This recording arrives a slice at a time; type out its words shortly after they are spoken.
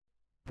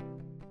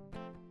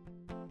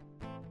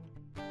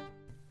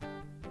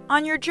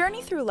On your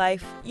journey through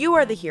life, you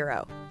are the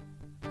hero.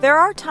 There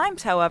are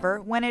times,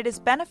 however, when it is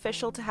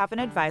beneficial to have an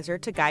advisor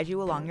to guide you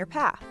along your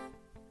path.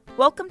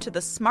 Welcome to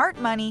the Smart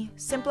Money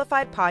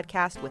Simplified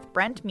podcast with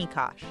Brent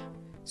Mikosh,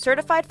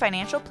 certified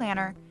financial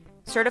planner,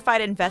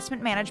 certified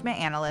investment management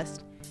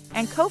analyst,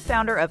 and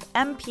co-founder of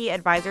MP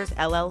Advisors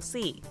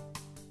LLC.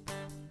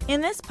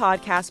 In this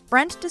podcast,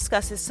 Brent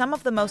discusses some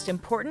of the most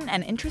important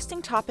and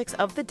interesting topics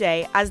of the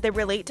day as they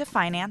relate to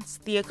finance,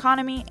 the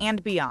economy,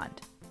 and beyond.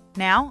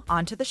 Now,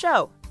 on to the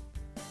show.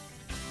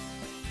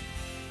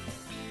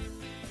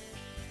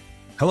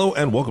 Hello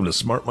and welcome to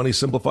Smart Money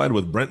Simplified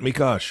with Brent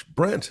Mikosh.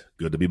 Brent,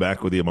 good to be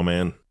back with you, my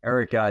man.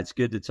 Eric, it's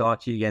good to talk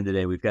to you again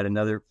today. We've got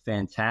another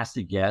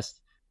fantastic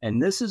guest,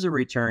 and this is a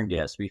return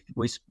guest. We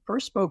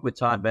first spoke with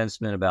Todd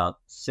Bensman about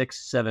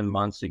 6-7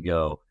 months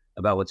ago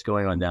about what's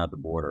going on down at the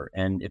border.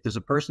 And if there's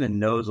a person that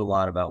knows a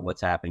lot about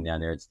what's happening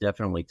down there, it's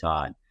definitely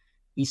Todd.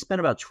 He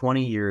spent about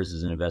 20 years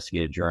as an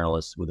investigative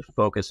journalist with a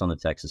focus on the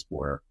Texas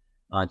border.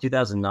 In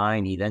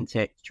 2009, he then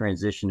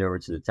transitioned over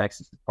to the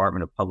Texas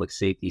Department of Public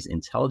Safety's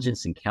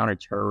Intelligence and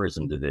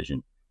Counterterrorism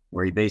Division,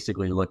 where he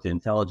basically looked at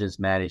intelligence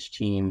managed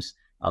teams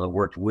that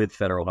worked with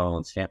federal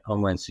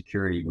Homeland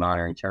Security,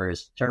 monitoring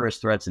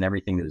terrorist threats and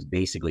everything that was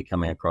basically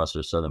coming across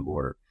our southern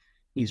border.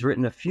 He's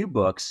written a few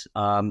books.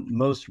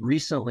 Most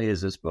recently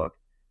is this book.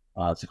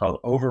 It's called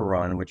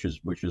Overrun, which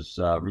was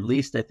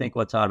released, I think,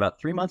 Todd, about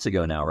 3 months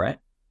ago now, right?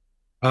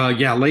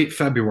 Yeah, late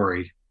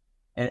February.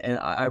 And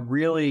I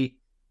really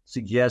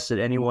suggest that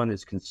anyone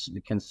that's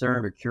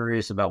concerned or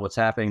curious about what's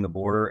happening in the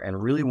border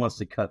and really wants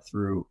to cut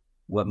through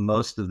what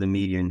most of the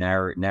media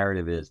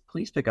narrative is,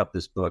 please pick up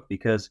this book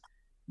because,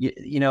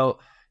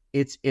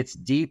 it's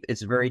deep,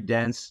 it's very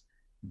dense,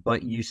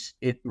 but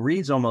it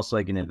reads almost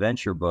like an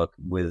adventure book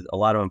with a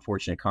lot of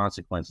unfortunate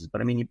consequences. But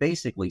I mean, you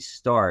basically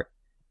start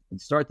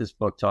this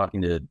book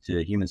talking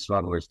to human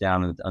smugglers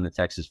down on the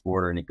Texas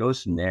border, and it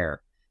goes from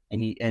there.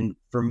 And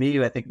for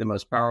me, I think the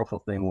most powerful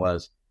thing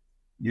was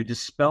you're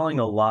dispelling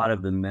a lot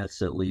of the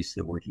myths, at least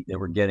that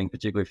we're getting,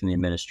 particularly from the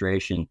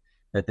administration,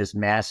 that this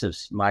massive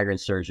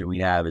migrant surge that we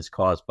have is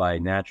caused by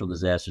natural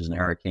disasters and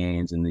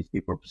hurricanes, and these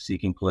people are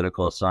seeking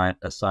political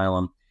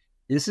asylum.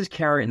 This is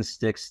carrot and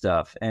stick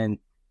stuff, and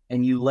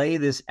you lay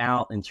this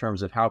out in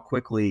terms of how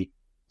quickly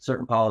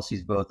certain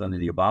policies, both under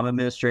the Obama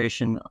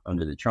administration,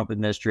 under the Trump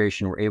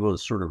administration, were able to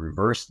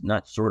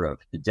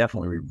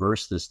definitely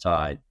reverse this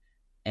tide.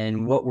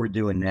 And what we're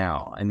doing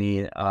now, I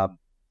mean,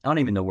 I don't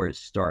even know where to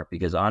start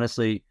because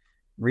honestly,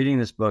 reading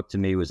this book to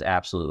me was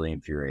absolutely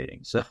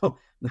infuriating. So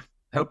I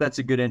hope that's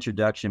a good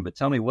introduction, but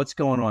tell me what's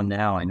going on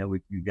now. I know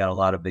we've got a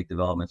lot of big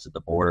developments at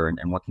the border,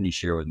 and what can you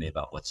share with me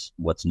about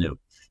what's new?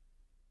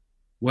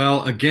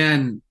 Well,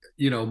 again,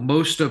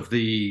 most of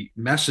the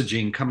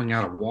messaging coming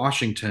out of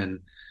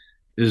Washington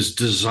is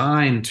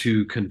designed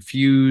to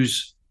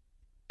confuse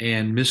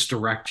and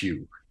misdirect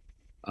you.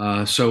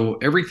 So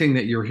everything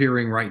that you're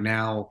hearing right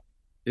now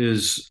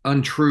is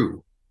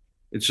untrue.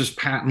 It's just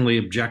patently,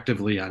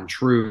 objectively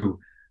untrue,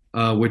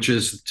 which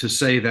is to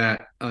say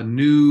that a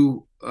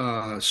new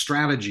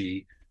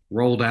strategy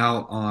rolled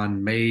out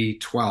on May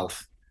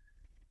 12th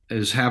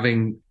is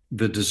having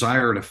the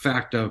desired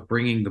effect of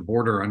bringing the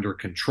border under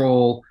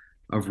control,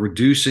 of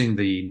reducing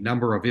the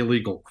number of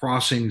illegal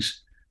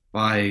crossings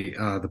by,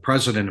 the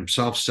president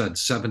himself said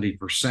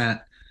 70%,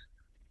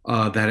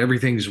 that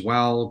everything's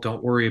well,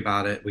 don't worry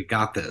about it, we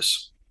got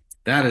this.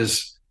 That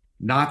is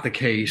not the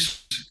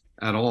case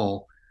at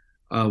all.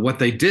 What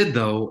they did,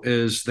 though,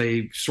 is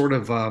they sort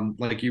of,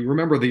 like you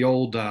remember the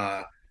old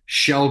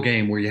shell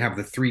game where you have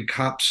the three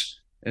cups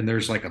and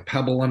there's like a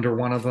pebble under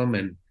one of them,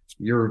 and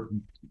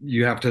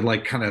you have to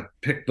like kind of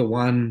pick the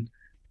one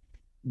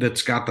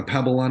that's got the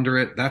pebble under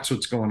it. That's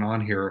what's going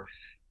on here.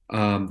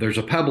 There's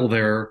a pebble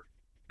there.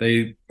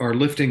 They are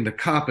lifting the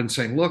cup and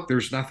saying, look,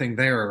 there's nothing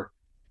there,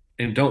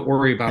 and don't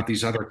worry about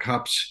these other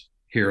cups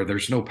here.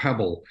 There's no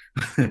pebble.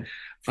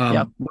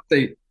 Yep.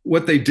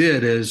 What they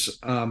did is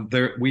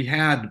we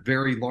had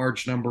very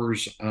large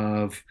numbers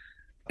of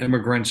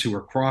immigrants who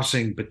were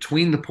crossing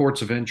between the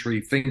ports of entry,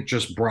 think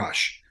just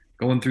brush,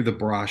 going through the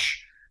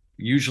brush,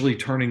 usually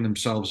turning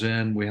themselves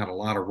in. We had a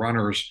lot of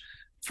runners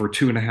for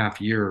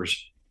 2.5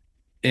 years.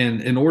 And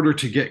in order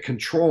to get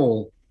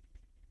control,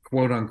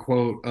 quote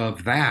unquote,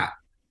 of that,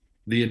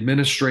 the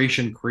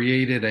administration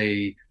created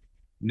a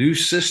new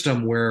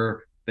system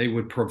where they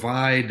would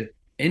provide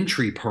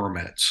entry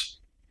permits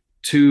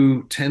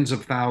to tens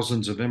of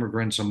thousands of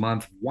immigrants a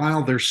month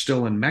while they're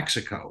still in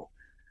Mexico,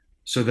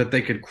 so that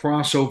they could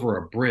cross over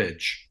a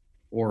bridge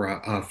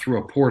or through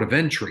a port of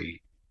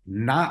entry,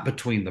 not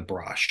between the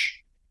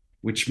brush,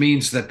 which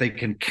means that they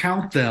can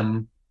count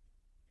them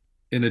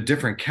in a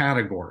different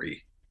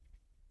category,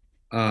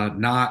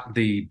 not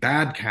the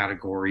bad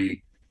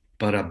category,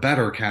 but a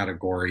better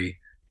category.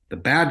 The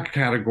bad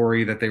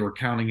category that they were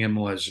counting in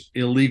was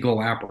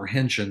illegal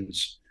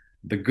apprehensions.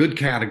 The good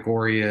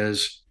category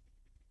is,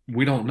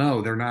 we don't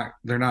know.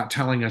 They're not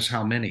telling us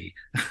how many.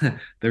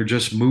 They're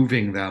just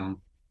moving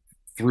them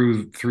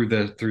through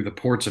the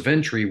ports of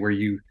entry where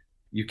you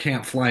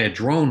can't fly a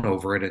drone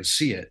over it and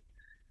see it.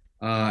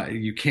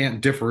 You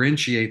can't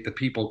differentiate the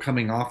people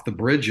coming off the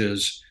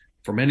bridges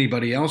from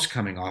anybody else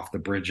coming off the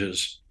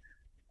bridges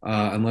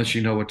unless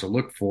you know what to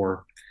look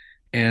for.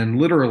 And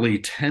literally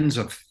tens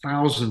of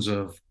thousands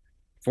of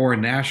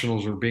foreign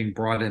nationals are being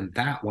brought in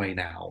that way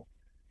now.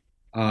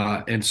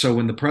 And so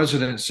when the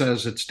president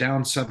says it's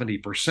down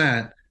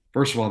 70%,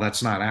 first of all,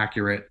 that's not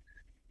accurate,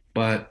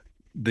 but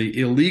the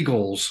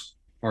illegals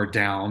are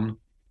down,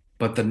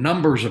 but the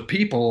numbers of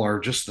people are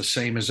just the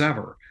same as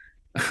ever.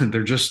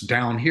 They're just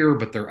down here,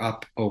 but they're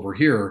up over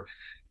here.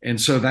 And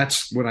so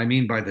that's what I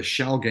mean by the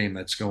shell game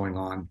that's going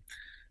on.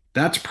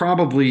 That's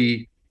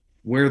probably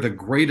where the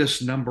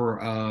greatest number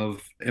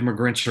of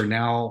immigrants are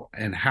now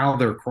and how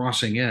they're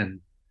crossing in.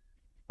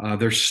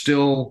 There's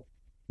still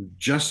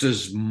just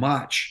as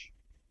much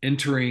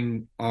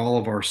entering all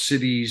of our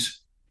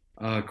cities,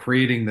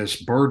 creating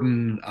this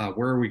burden.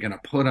 Where are we going to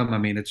put them? I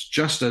mean, it's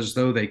just as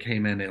though they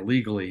came in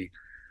illegally.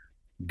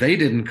 They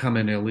didn't come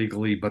in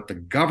illegally, but the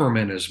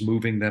government is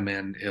moving them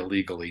in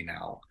illegally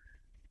now.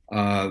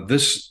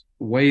 This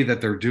way that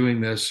they're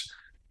doing this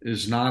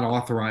is not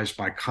authorized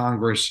by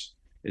Congress.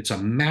 It's a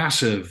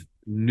massive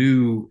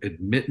new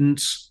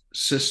admittance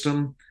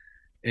system,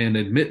 and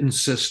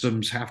admittance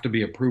systems have to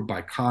be approved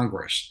by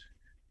Congress.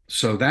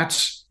 So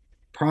that's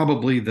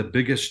probably the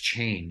biggest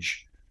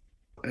change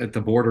at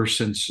the border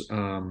since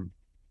in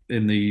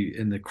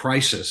the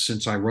crisis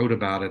since I wrote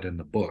about it in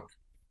the book.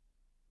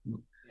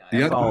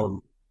 The other,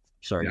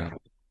 Sorry. yeah.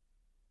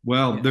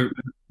 Well, Yeah.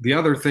 the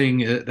other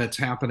thing that's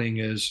happening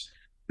is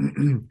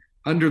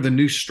under the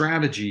new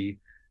strategy,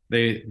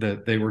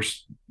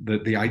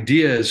 the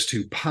idea is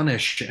to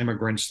punish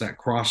immigrants that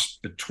cross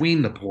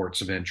between the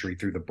ports of entry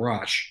through the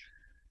brush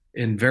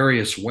in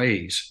various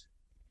ways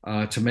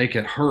to make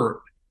it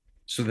hurt,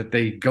 so that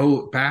they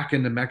go back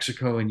into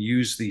Mexico and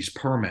use these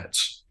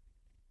permits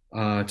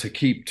to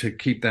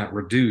keep that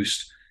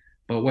reduced.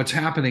 But what's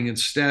happening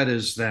instead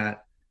is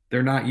that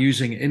they're not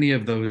using any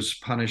of those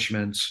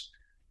punishments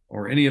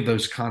or any of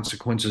those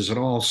consequences at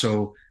all.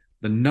 So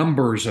the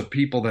numbers of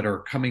people that are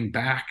coming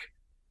back,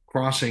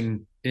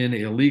 crossing in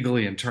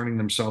illegally and turning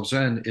themselves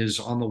in, is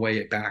on the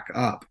way back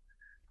up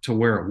to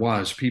where it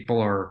was. People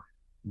are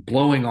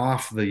blowing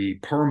off the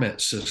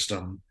permit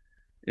system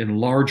in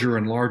larger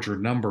and larger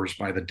numbers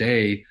by the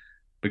day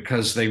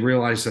because they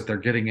realize that they're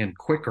getting in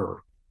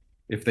quicker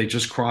if they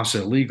just cross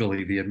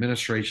illegally. The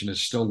administration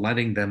is still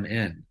letting them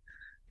in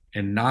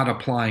and not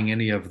applying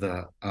any of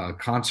the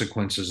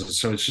consequences. And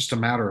so it's just a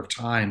matter of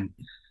time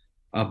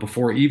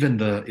before even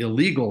the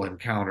illegal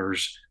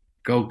encounters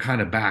go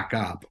kind of back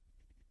up.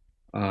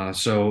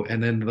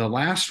 And then the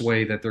last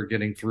way that they're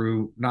getting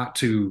through, not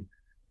to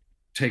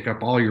take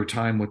up all your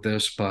time with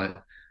this,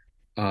 but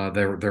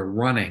they're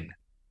running.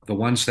 The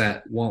ones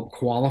that won't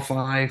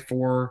qualify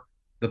for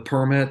the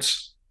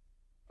permits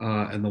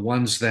and the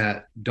ones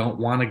that don't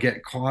want to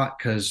get caught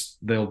because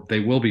they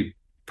will be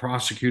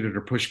prosecuted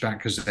or pushed back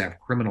because they have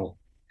criminal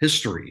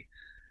history,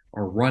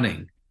 are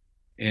running.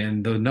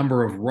 And the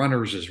number of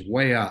runners is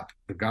way up.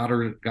 The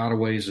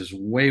gotaways is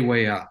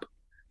way up.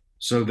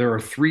 So there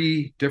are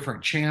 3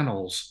 different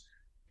channels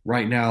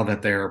right now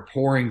that they're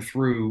pouring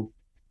through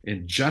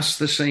in just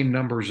the same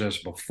numbers as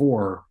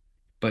before,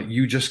 but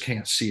you just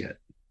can't see it.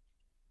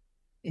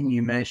 And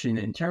you mentioned,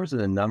 in terms of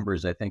the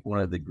numbers, I think one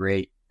of the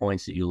great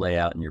points that you lay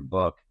out in your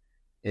book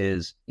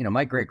is,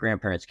 my great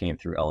grandparents came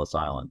through Ellis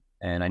Island,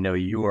 and I know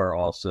you are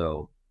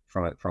also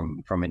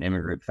from an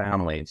immigrant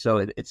family.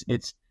 So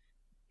it's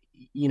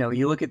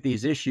you look at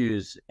these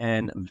issues,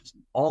 and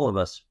all of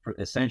us,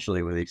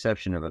 essentially, with the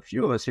exception of a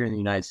few of us here in the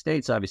United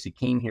States, obviously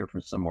came here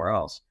from somewhere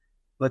else.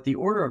 But the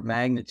order of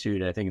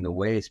magnitude, I think, in the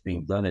way it's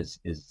being done is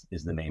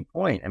the main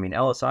point. I mean,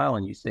 Ellis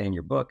Island, you say in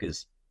your book,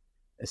 is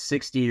a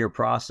 60-year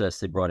process.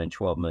 They brought in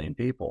 12 million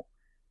people.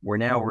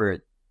 We're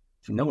at,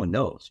 no one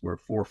knows, we're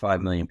 4 or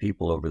 5 million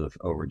people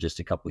over just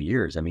a couple of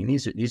years. I mean,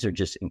 these are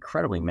just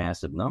incredibly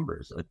massive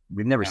numbers.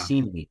 We've never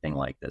seen anything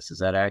like this. Is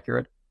that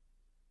accurate?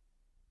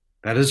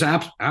 That is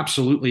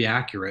absolutely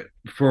accurate.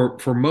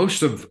 For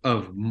most of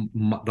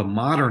the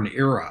modern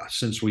era,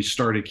 since we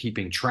started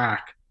keeping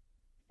track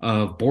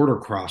of border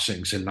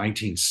crossings in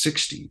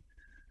 1960,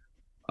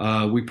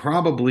 we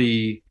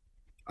probably,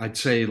 I'd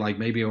say, like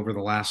maybe over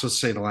let's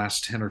say the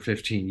last 10 or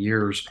 15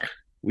 years,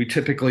 we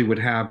typically would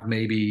have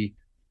maybe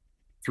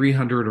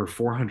 300 or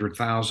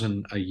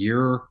 400,000 a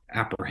year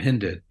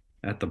apprehended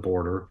at the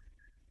border.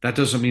 That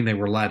doesn't mean they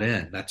were let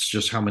in. That's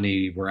just how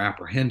many were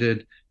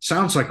apprehended.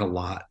 Sounds like a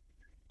lot,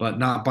 but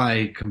not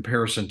by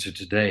comparison to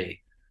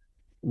today.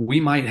 We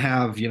might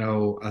have,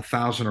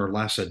 1,000 or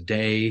less a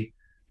day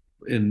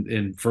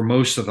in for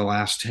most of the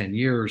last 10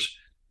 years.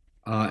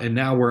 And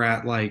now we're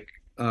at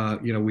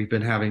we've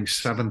been having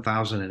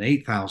 7,000 and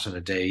 8,000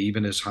 a day,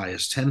 even as high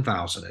as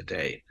 10,000 a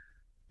day.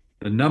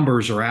 The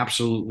numbers are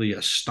absolutely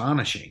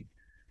astonishing.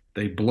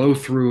 They blow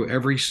through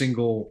every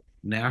single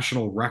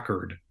national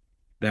record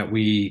that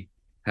we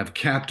have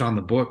kept on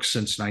the books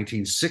since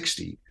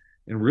 1960,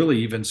 and really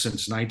even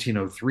since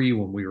 1903,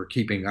 when we were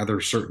keeping other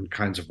certain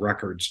kinds of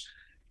records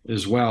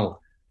as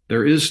well.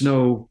 There is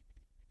no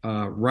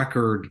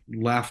record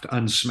left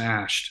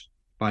unsmashed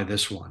by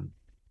this one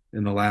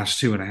in the last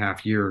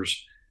 2.5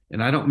 years.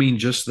 And I don't mean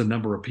just the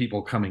number of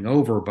people coming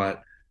over,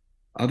 but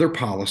other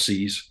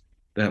policies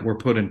that were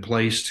put in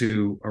place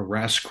to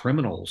arrest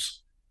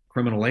criminals,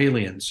 criminal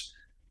aliens.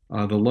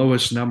 The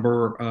lowest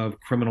number of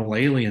criminal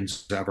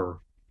aliens ever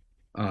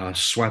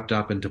swept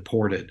up and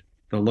deported,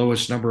 the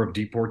lowest number of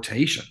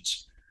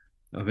deportations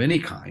of any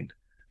kind,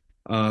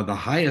 the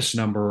highest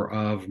number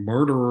of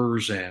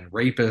murderers and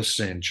rapists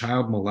and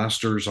child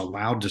molesters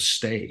allowed to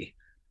stay.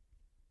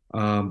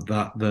 I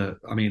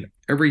mean,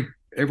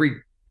 every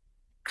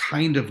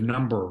kind of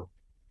number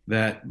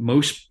that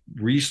most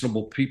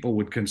reasonable people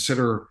would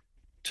consider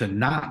to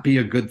not be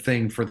a good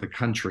thing for the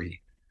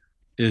country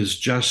is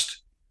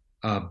just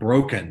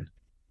broken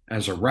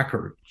as a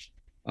record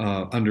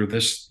under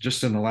this,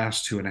 just in the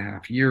last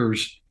 2.5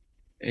 years.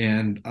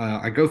 And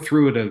I go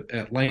through it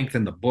at length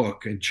in the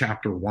book in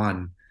chapter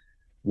 1,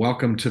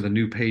 Welcome to the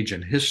New Page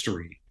in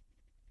History.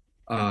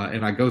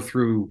 And I go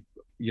through,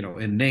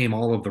 and name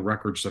all of the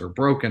records that are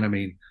broken. I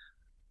mean,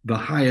 the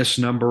highest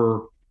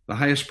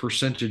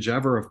percentage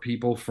ever of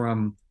people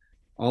from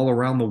all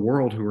around the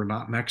world who are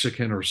not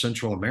Mexican or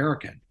Central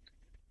American,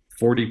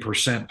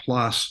 40%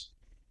 plus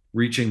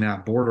reaching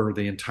that border.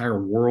 The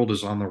entire world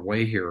is on their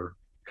way here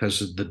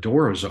because the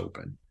door is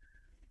open.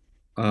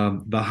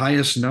 The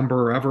highest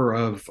number ever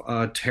of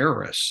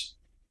terrorists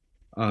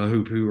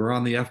who are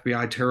on the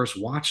FBI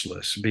terrorist watch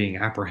list being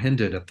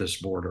apprehended at this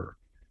border.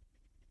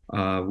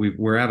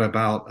 We're at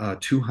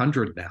about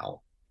 200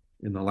 now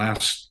in the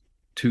last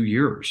 2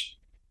 years.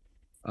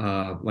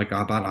 Like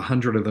about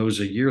 100 of those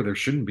a year. There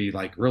shouldn't be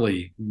like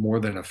really more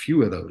than a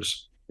few of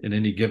those in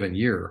any given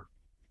year.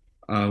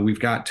 We've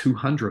got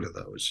 200 of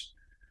those.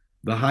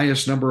 The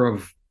highest number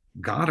of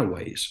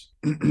gotaways,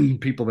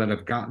 people that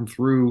have gotten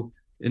through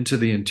into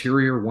the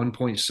interior,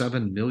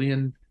 1.7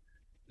 million,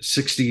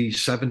 60,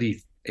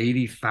 70,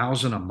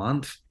 80,000 a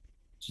month,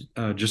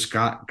 just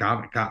got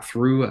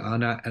through,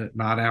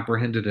 not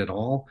apprehended at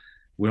all.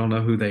 We don't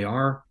know who they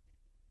are.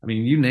 I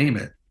mean, you name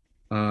it.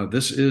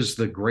 This is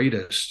the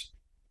greatest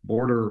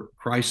border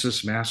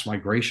crisis, mass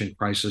migration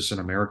crisis in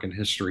American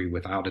history,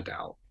 without a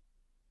doubt.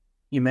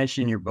 You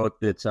mentioned in your book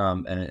that,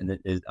 and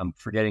I'm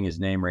forgetting his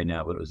name right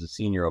now, but it was a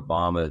senior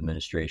Obama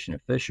administration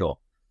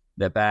official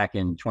that back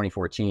in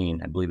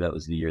 2014, I believe that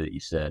was the year that you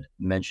said,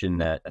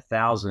 mentioned that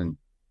 1,000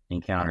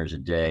 encounters a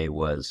day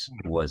was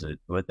an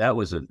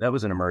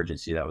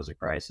emergency, that was a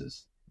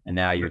crisis, and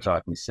now you're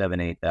talking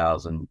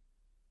 7,000-8,000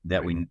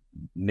 that we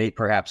may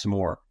perhaps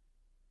more.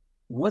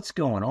 What's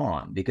going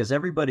on? Because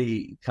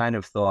everybody kind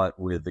of thought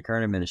with the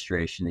current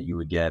administration that you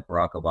would get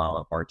Barack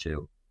Obama Part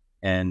 2,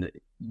 and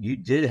you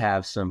did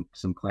have some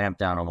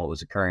clampdown on what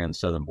was occurring on the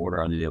southern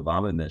border under the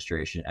Obama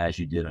administration, as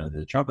you did under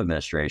the Trump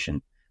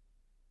administration.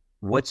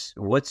 What's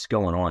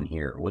going on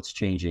here? What's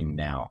changing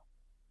now?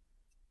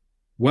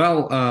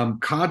 Well,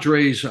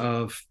 cadres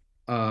of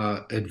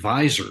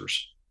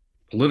advisors,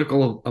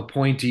 political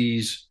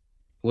appointees,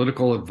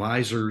 political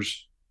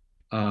advisors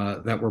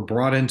that were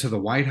brought into the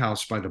White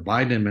House by the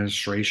Biden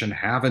administration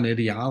have an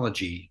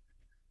ideology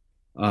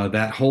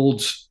that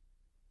holds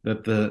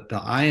that the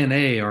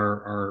INA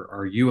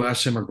are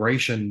U.S.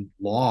 immigration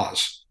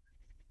laws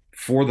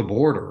for the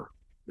border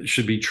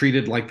should be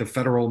treated like the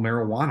federal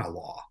marijuana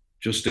law,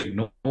 just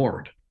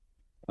ignored.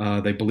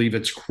 They believe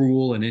it's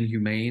cruel and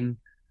inhumane.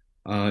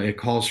 It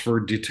calls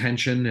for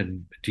detention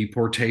and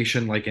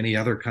deportation like any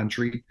other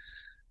country.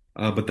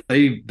 But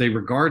they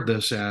regard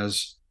this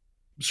as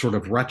sort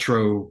of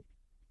retro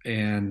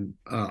and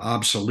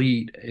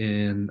obsolete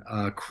and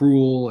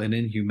cruel and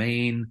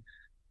inhumane.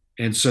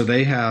 And so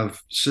they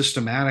have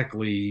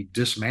systematically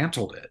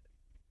dismantled it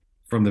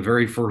from the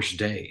very first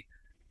day,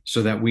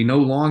 so that we no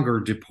longer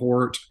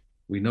deport,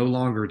 we no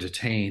longer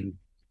detain.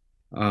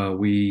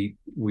 We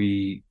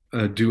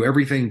do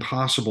everything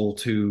possible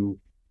to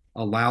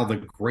allow the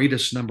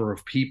greatest number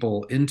of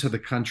people into the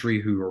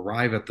country who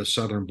arrive at the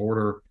southern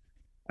border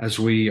as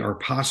we are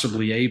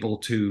possibly able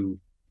to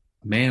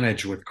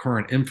manage with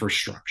current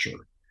infrastructure.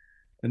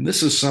 And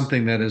this is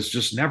something that has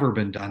just never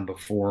been done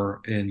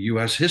before in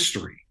U.S.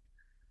 history.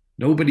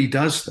 Nobody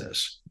does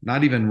this.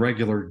 Not even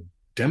regular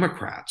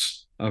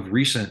Democrats of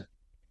recent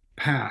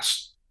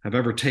past have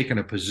ever taken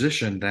a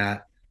position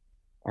that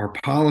our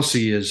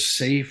policy is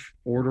safe,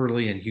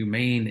 orderly, and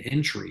humane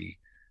entry.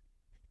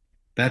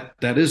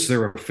 That is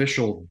their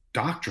official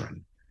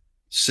doctrine: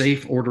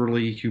 safe,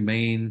 orderly,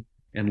 humane,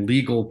 and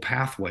legal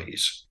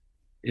pathways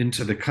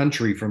into the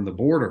country from the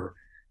border,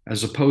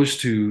 as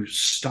opposed to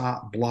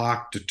stop,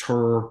 block,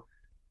 deter,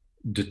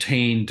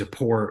 detain,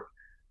 deport,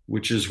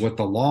 which is what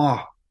the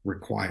law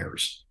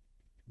requires.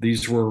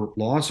 These were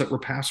laws that were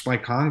passed by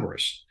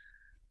Congress.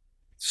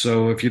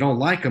 So if you don't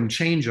like them,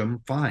 change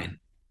them, fine.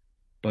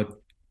 But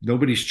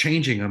nobody's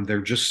changing them.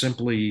 They're just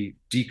simply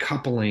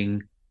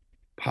decoupling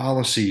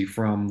policy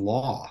from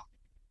law.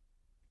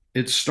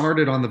 It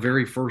started on the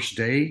very first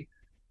day.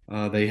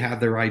 They had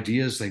their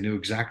ideas. They knew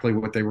exactly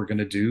what they were going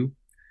to do.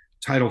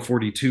 Title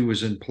 42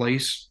 was in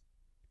place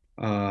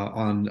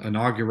on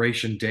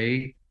Inauguration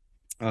Day.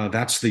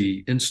 That's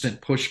the instant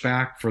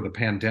pushback for the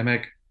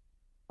pandemic.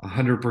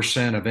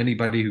 100% of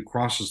anybody who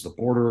crosses the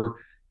border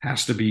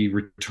has to be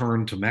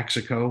returned to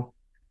Mexico.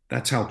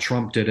 That's how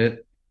Trump did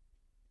it,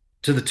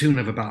 to the tune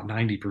of about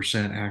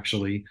 90%,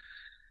 actually.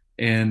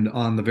 And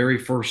on the very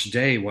first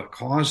day, what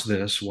caused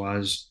this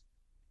was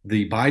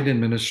the Biden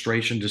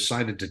administration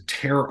decided to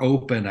tear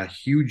open a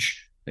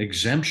huge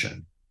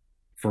exemption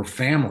for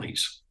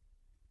families.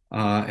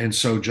 And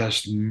so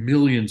just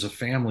millions of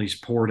families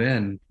poured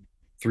in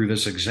through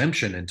this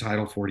exemption in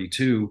Title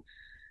 42.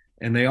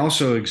 And they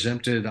also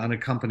exempted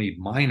unaccompanied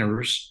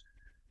minors.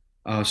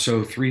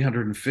 So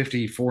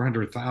 350,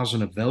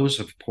 400,000 of those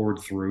have poured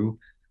through,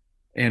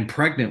 and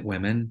pregnant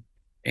women,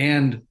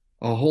 and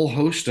a whole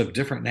host of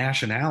different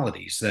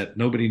nationalities that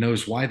nobody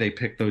knows why they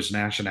picked those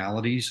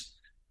nationalities,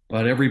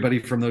 but everybody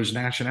from those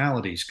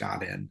nationalities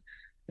got in.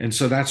 And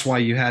so that's why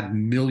you had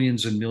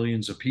millions and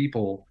millions of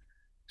people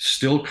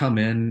still come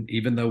in,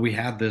 even though we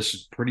had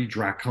this pretty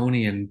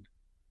draconian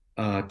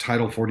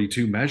Title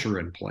 42 measure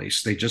in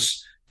place. They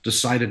just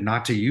decided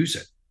not to use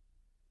it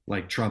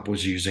like Trump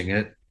was using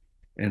it.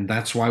 And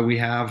that's why we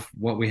have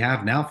what we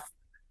have now.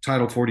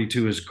 Title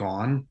 42 is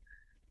gone,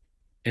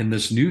 and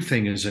this new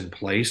thing is in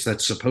place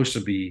that's supposed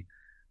to be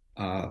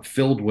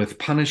filled with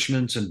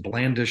punishments and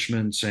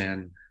blandishments,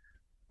 and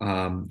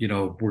we're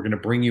going to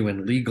bring you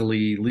in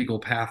legal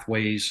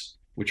pathways,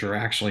 which are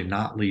actually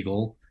not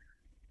legal,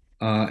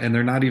 and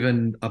they're not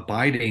even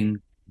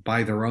abiding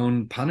by their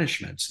own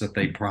punishments that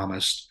they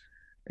promised.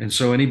 And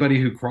so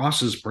anybody who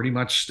crosses pretty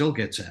much still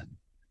gets in.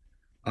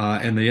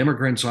 And the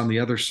immigrants on the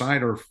other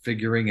side are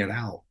figuring it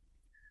out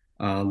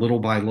little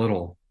by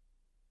little.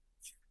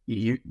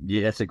 Yeah,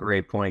 that's a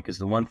great point, because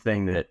the one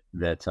thing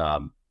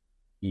that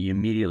you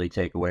immediately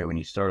take away when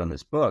you start on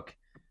this book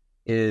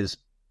is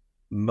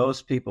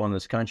most people in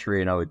this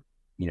country, and I would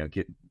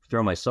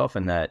throw myself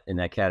in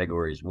that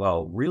category as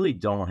well, really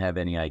don't have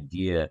any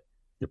idea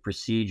the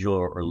procedural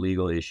or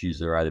legal issues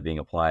that are either being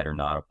applied or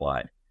not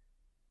applied.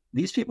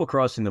 These people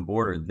crossing the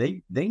border,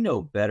 they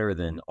know better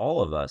than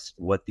all of us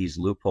what these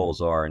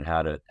loopholes are and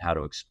how to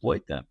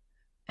exploit them.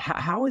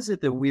 How is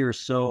it that we are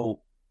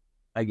so,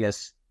 I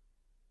guess,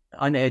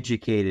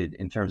 uneducated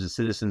in terms of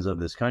citizens of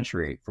this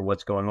country for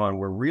what's going on,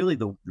 where really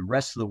the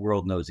rest of the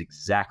world knows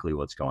exactly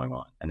what's going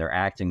on, and they're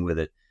acting with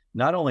it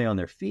not only on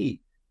their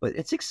feet, but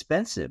it's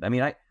expensive. I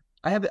mean,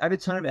 I have a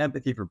ton of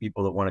empathy for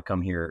people that want to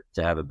come here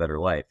to have a better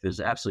life.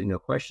 There's absolutely no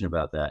question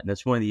about that. And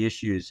that's one of the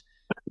issues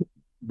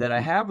that I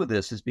have with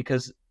this, is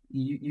because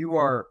you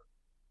are,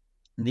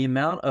 the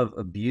amount of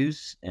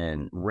abuse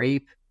and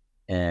rape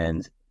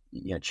and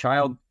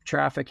child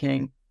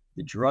trafficking,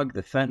 the drug,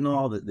 the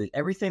fentanyl, the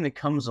everything that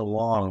comes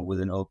along with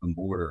an open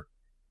border.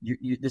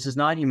 This is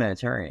not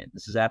humanitarian.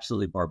 This is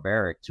absolutely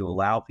barbaric to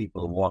allow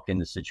people to walk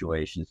into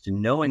situations, to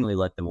knowingly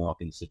let them walk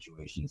into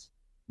situations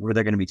where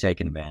they're going to be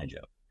taken advantage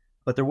of.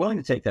 But they're willing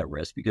to take that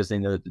risk because they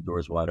know that the door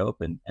is wide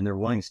open, and they're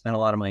willing to spend a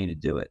lot of money to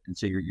do it. And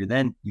so you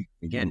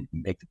again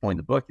make the point in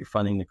the book, you're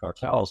funding the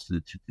cartels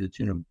to the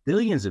tune of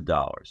billions of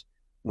dollars,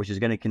 which is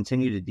going to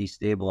continue to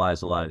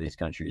destabilize a lot of these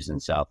countries in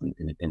South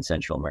and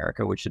Central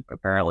America, which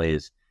apparently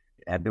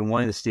have been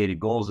one of the stated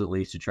goals, at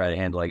least, to try to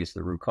handle, I guess,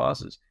 the root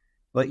causes.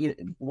 But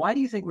why do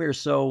you think we're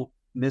so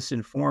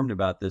misinformed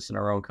about this in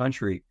our own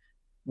country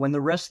when the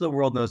rest of the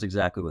world knows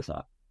exactly what's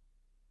up?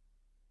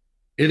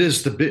 It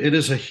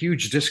is a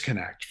huge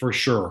disconnect, for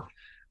sure.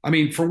 I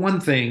mean, for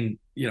one thing,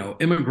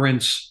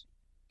 immigrants,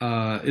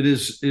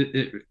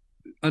 understanding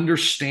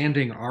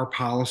our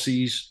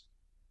policies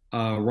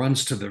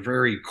runs to the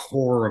very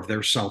core of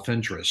their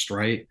self-interest,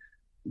 right?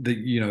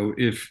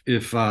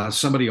 If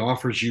somebody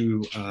offers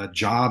you a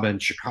job in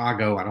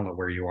Chicago, I don't know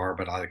where you are,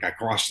 but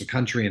across the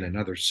country in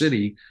another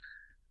city,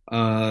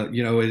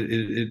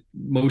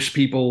 most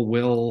people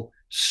will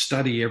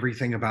study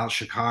everything about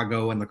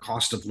Chicago and the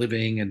cost of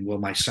living, and will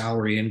my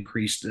salary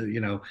increase?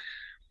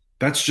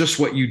 That's just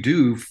what you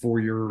do for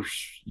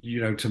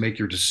to make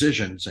your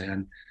decisions.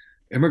 And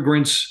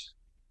immigrants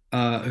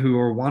who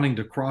are wanting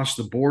to cross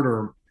the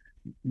border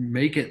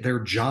make it their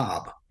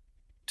job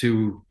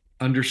to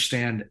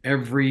understand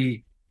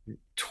every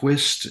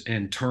twist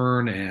and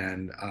turn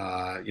and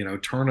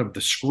turn of the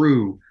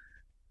screw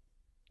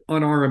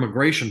on our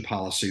immigration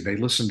policy. They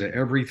listen to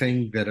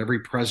everything that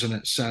every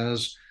president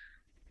says,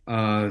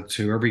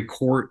 to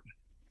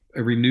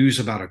every news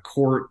about a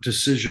court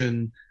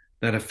decision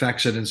that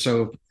affects it. And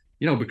so,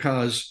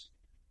 because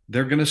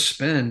they're going to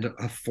spend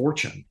a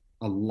fortune,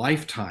 a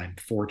lifetime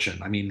fortune.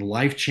 I mean,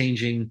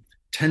 life-changing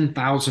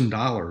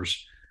 $10,000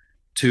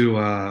 to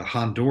a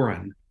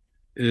Honduran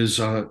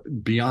is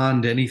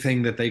beyond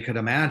anything that they could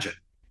imagine.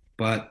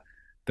 But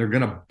they're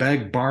going to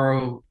beg,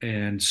 borrow,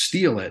 and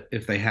steal it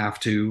if they have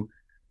to,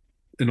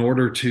 in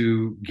order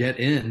to get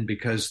in,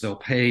 because they'll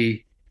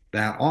pay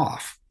that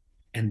off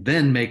and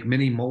then make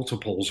many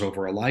multiples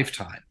over a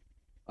lifetime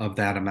of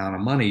that amount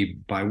of money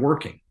by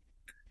working.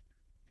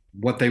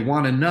 What they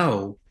want to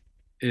know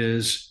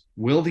is,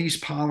 will these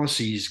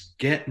policies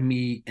get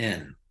me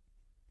in?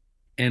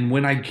 And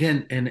when I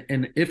get,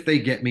 and if they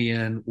get me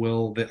in,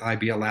 will I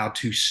be allowed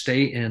to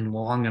stay in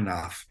long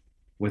enough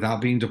without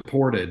being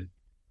deported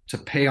to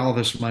pay all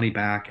this money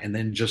back and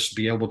then just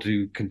be able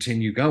to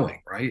continue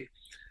going, right?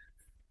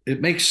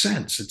 It makes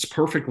sense. It's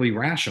perfectly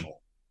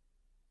rational.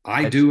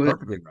 I It's do it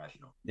perfectly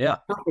rational. Yeah.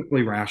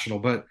 perfectly rational,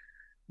 but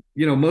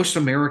most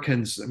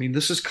Americans, I mean,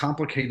 this is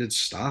complicated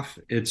stuff.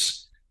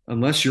 It's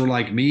unless you're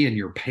like me and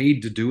you're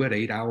paid to do it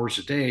 8 hours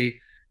a day,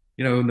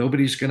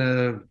 nobody's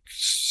gonna,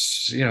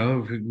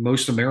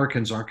 most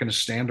Americans aren't gonna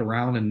stand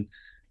around and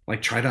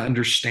like try to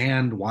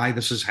understand why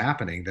this is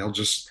happening. They'll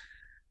just,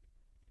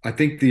 I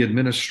think the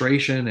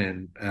administration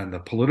and the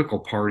political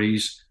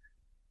parties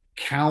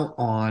count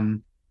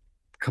on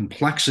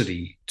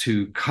complexity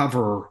to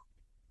cover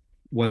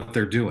what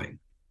they're doing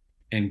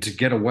and to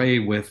get away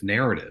with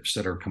narratives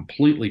that are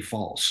completely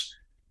false.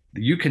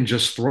 You can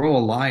just throw a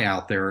lie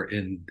out there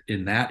in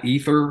that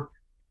ether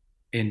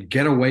and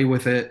get away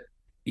with it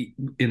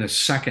in a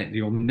second.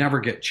 You'll never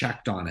get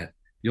checked on it.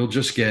 You'll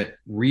just get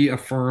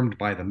reaffirmed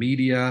by the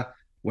media.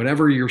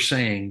 Whatever you're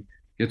saying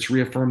gets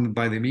reaffirmed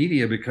by the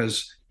media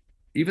because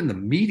even the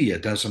media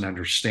doesn't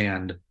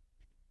understand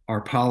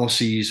our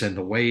policies and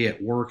the way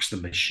it works, the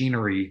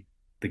machinery,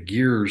 the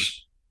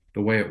gears,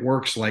 the way it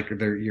works, like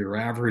they're your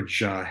average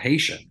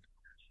Haitian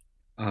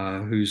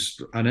who's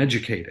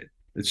uneducated.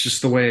 It's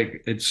just the way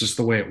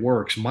it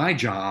works. My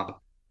job,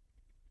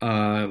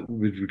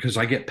 because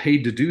I get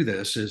paid to do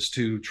this, is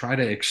to try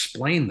to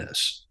explain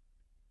this,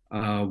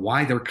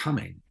 why they're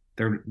coming.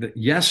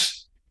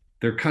 Yes,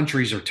 their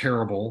countries are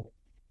terrible.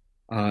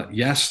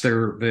 Yes,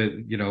 we're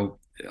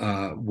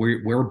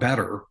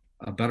better,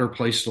 a better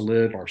place to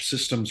live. Our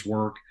systems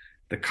work.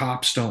 The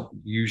cops don't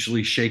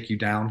usually shake you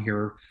down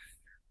here,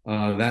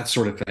 that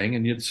sort of thing,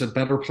 and it's a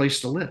better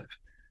place to live.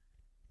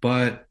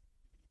 But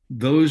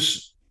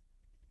those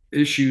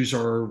issues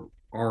are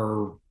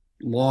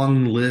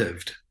long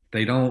lived.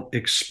 They don't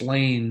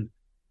explain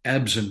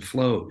ebbs and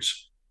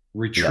flows,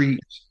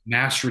 retreats,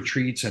 mass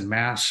retreats, and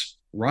mass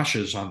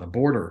rushes on the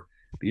border.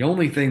 The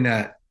only thing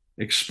that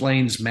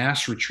explains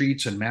mass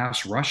retreats and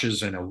mass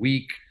rushes in a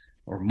week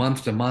or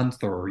month to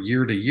month or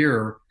year to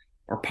year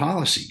are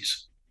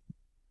policies.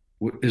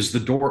 Is the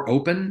door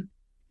open?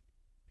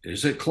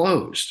 Is it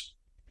closed?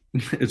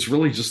 It's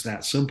really just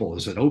that simple.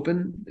 Is it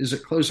open? Is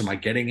it closed? Am I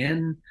getting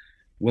in?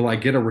 Will I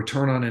get a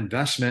return on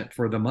investment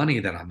for the money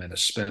that I'm going to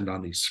spend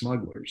on these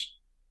smugglers?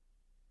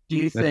 Do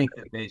you think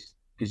that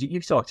because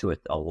you've talked to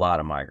a lot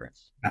of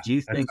migrants, do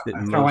you think that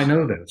that's how I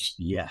know this?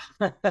 Yeah.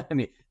 I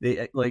mean,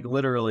 they like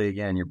literally,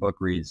 again, your book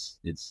reads,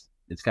 it's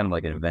kind of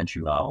like an adventure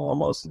novel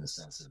almost in the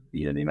sense of,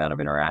 the amount of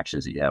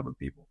interactions that you have with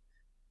people.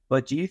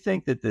 But do you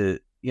think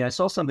that I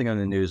saw something on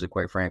the news that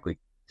quite frankly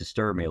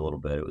disturbed me a little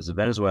bit. It was a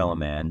Venezuelan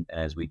man,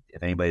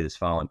 if anybody that's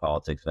following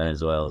politics,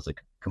 Venezuela is a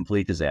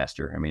complete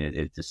disaster. I mean,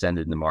 it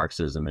descended into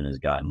Marxism and has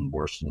gotten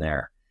worse from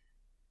there.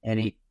 And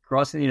he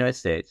crossed in the United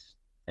States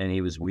and he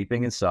was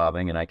weeping and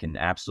sobbing, and I can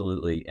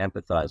absolutely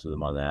empathize with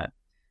him on that.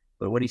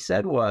 But what he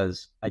said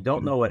was, I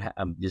don't know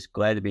I'm just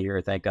glad to be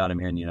here. Thank God I'm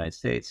here in the United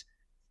States.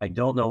 I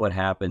don't know what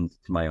happened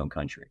to my own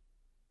country.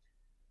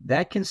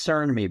 That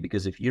concerned me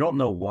because if you don't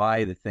know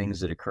why the things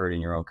that occurred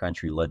in your own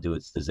country led to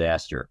its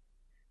disaster,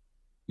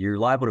 you're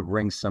liable to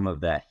bring some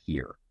of that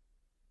here.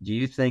 Do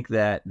you think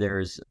that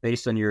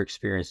based on your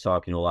experience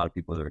talking to a lot of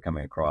people that are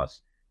coming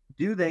across,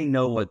 do they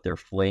know what they're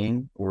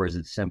fleeing, or is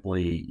it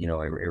simply,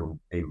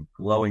 a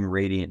glowing,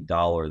 radiant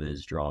dollar that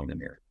is drawing them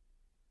here?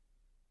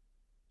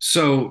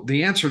 So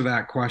the answer to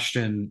that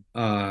question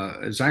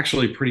is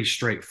actually pretty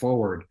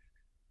straightforward.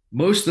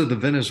 Most of the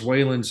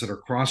Venezuelans that are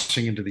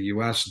crossing into the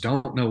U.S.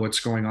 don't know what's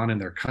going on in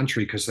their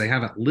country because they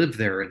haven't lived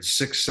there in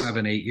 6,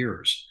 7, 8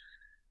 years.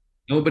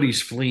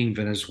 Nobody's fleeing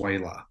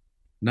Venezuela.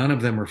 None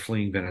of them are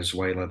fleeing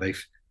Venezuela.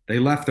 They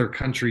left their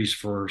countries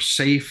for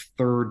safe,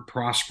 third,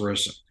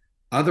 prosperous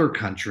other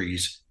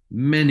countries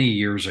many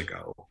years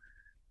ago.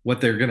 What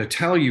they're going to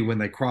tell you when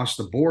they cross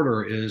the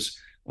border is,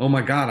 oh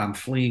my God, I'm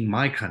fleeing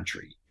my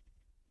country.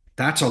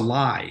 That's a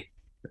lie.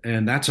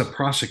 And that's a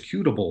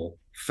prosecutable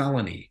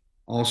felony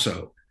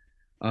also.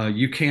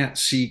 You can't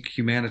seek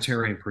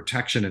humanitarian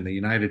protection in the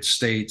United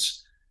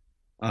States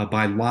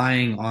by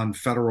lying on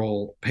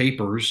federal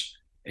papers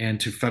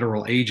and to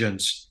federal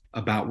agents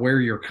about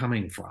where you're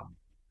coming from.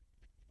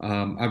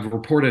 I've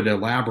reported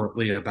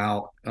elaborately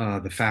about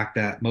the fact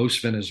that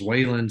most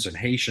Venezuelans and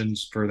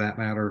Haitians, for that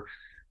matter,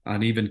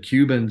 and even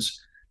Cubans,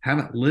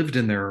 haven't lived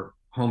in their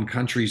home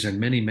countries in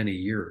many, many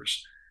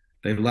years.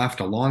 They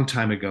left a long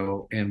time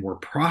ago and were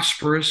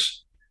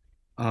prosperous,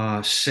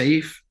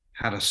 safe,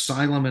 had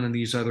asylum in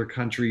these other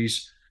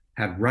countries,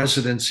 had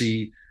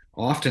residency,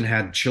 often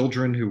had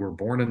children who were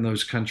born in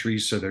those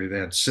countries. So they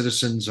had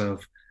citizens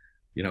of,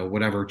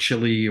 whatever,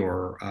 Chile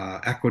or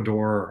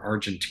Ecuador, or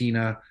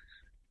Argentina,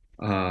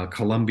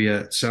 Colombia,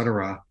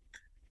 etc.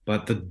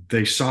 But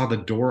they saw the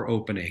door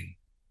opening.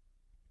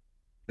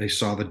 They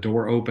saw the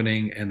door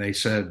opening and they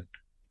said,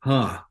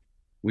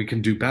 we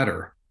can do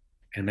better.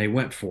 And they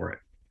went for it.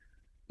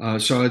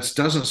 So it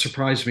doesn't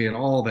surprise me at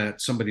all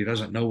that somebody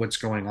doesn't know what's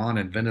going on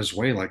in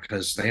Venezuela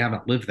because they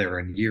haven't lived there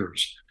in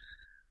years.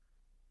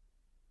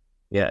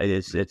 Yeah,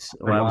 it's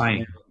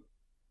lying.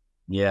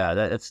 Yeah,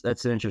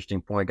 that's an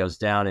interesting point. I was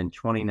down in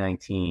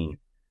 2019.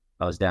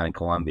 I was down in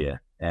Colombia,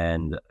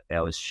 and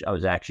I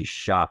was actually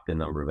shocked the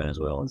number of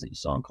Venezuelans that you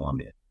saw in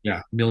Colombia.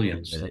 Yeah,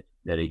 millions.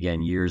 That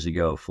again years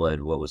ago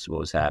fled what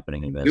was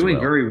happening in Doing Venezuela.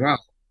 very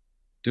well.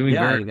 Doing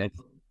Yeah, very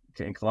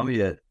in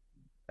Colombia,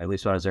 at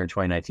least when I was there in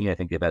 2019, I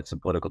think they've had some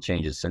political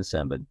changes since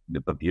then,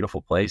 but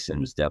beautiful place and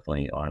was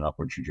definitely on an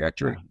upward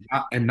trajectory.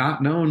 and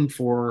not known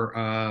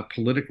for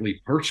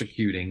politically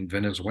persecuting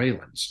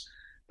Venezuelans.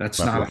 That's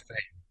not a Right. thing.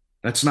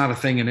 That's not a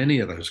thing in any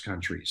of those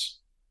countries.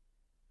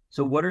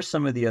 So, what are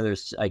some of the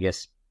others? I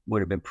guess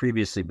would have been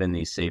previously been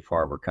these safe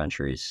harbor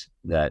countries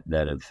that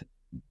have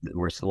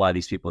where a lot of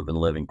these people have been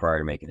living prior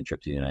to making the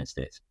trip to the United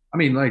States. I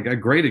mean, like a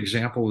great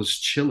example is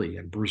Chile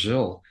and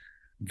Brazil.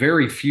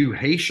 Very few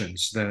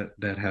Haitians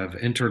that have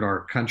entered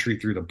our country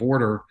through the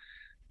border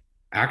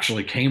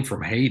actually came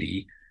from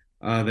Haiti.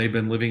 They've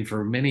been living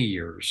for many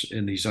years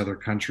in these other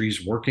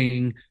countries,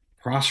 working,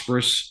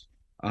 prosperous,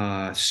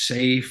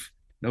 safe,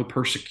 no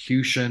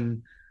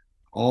persecution,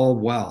 all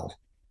well.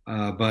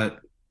 But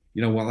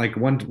you know, like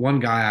one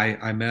guy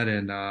I met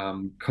in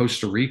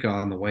Costa Rica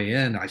on the way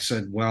in, I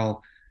said,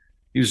 well,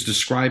 he was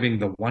describing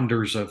the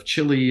wonders of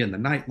Chile and the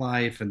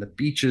nightlife and the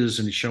beaches,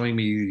 and he's showing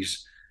me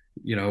these,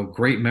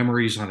 great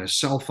memories on his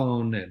cell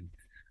phone. And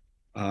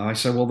I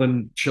said, well,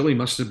 then Chile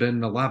must have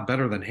been a lot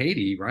better than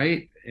Haiti,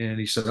 right? And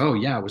he said, oh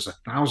yeah, it was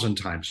 1,000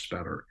 times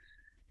better.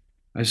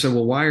 I said,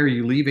 well, why are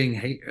you leaving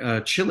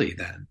Chile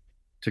then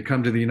to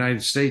come to the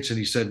United States? And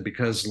he said,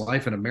 because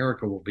life in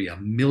America will be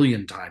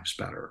 1,000,000 times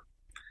better.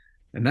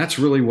 And that's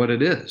really what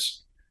it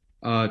is.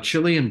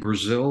 Chile and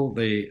Brazil,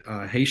 they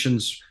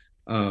Haitians,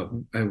 had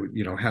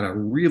a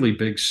really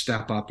big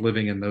step up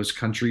living in those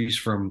countries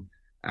from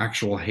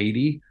actual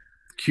Haiti.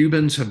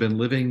 Cubans have been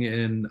living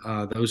in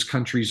those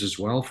countries as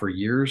well for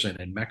years, and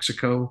in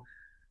Mexico,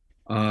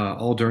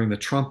 all during the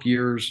Trump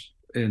years,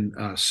 in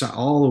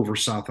all over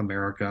South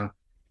America,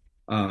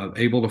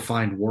 able to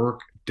find work.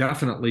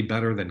 Definitely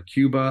better than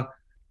Cuba,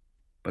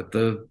 but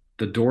the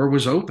door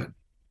was open.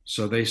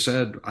 So they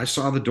said, I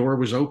saw the door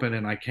was open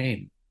and I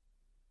came,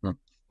 Hmm.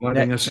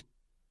 letting That, us.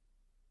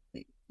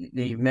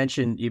 you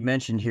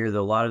mentioned here that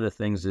a lot of the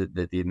things that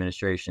the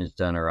administration has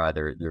done are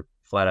either they're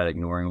flat out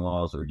ignoring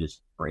laws or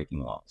just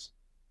breaking laws.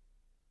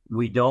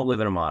 We don't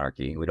live in a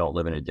monarchy. We don't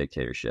live in a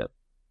dictatorship.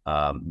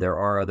 There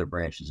are other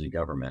branches of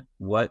government.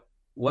 What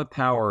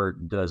power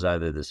does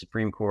either the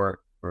Supreme Court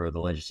or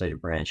the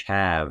legislative branch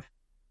have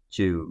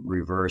to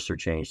reverse or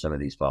change some of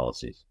these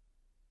policies?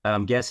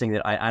 I'm guessing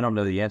that I don't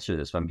know the answer to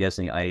this, but I'm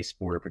guessing ICE,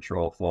 Border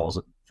Patrol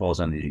falls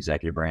under the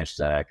executive branch. Is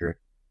that accurate?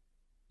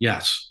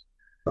 Yes.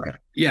 Okay.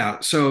 Yeah.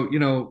 So,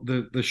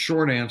 the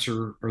short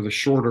answer, or the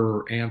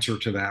shorter answer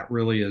to that,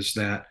 really is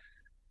that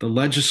the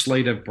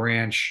legislative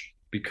branch,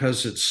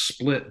 because it's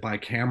split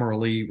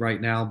bicamerally right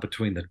now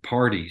between the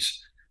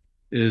parties,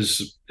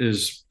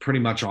 is pretty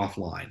much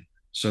offline.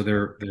 So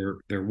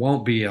there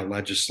won't be a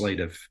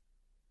legislative.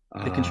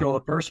 They Uh, control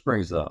the purse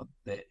strings, though.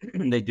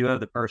 They do have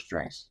the purse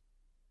strings.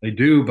 they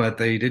do, but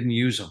they didn't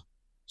use them. Right.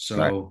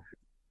 So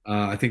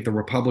I think the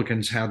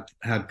Republicans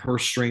had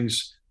purse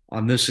strings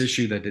on this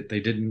issue, that they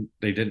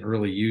didn't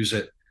really use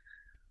it.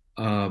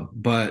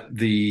 But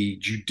the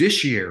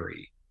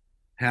judiciary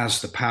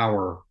has the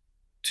power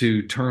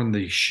to turn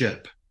the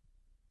ship,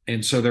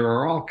 and so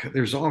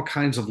there's all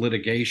kinds of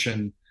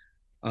litigation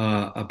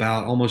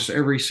about almost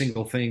every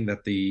single thing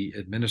that the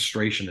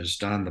administration has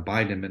done. The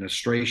Biden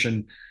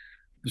administration,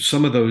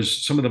 some of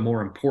the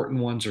more important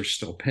ones are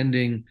still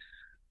pending.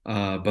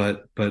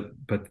 But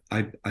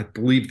I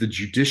believe the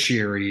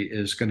judiciary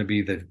is going to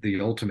be the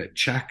ultimate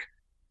check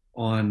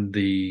on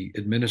the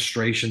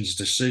administration's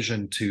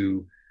decision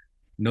to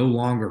no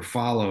longer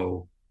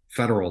follow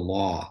federal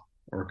law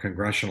or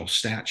congressional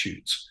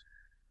statutes.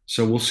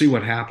 So we'll see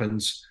what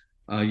happens.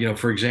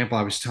 For example,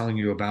 I was telling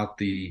you about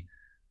the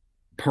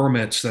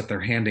permits that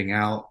they're handing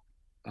out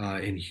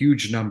in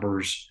huge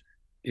numbers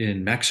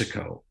in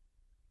Mexico,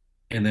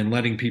 and then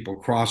letting people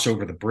cross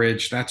over the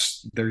bridge.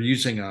 They're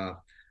using a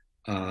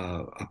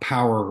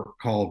power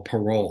called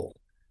parole.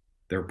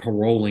 They're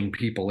paroling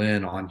people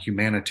in on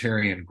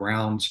humanitarian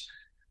grounds.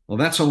 Well,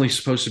 that's only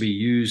supposed to be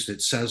used,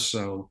 it says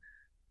so,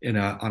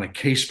 on a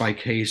case by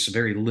case,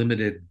 very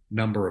limited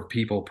number of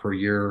people per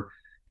year,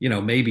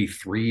 maybe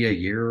 3 a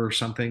year or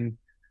something.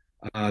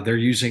 They're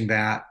using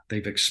that.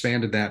 They've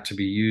expanded that to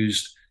be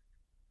used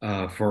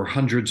for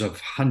hundreds of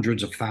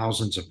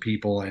thousands of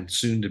people, and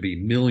soon to be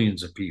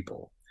millions of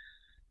people,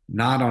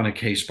 not on a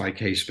case by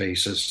case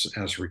basis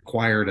as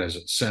required as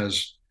it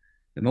says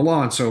in the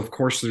law. And so, of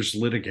course, there's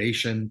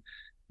litigation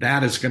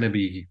that is going to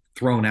be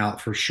thrown out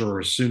for sure.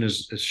 As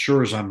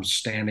sure as I'm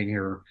sitting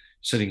here,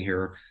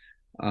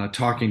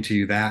 talking to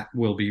you, that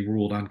will be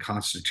ruled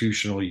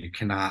unconstitutional. You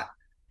cannot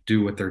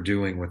do what they're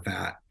doing with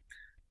that.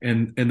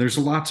 And there's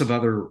lots of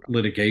other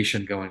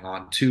litigation going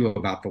on too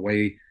about the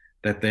way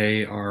that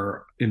they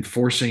are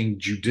enforcing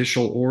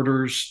judicial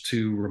orders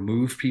to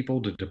remove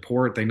people, to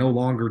deport. They no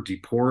longer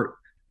deport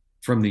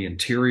from the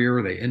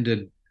interior. They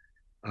ended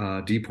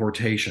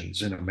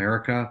deportations in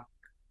America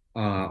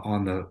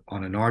on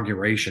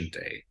Inauguration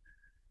Day.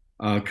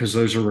 because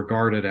those are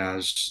regarded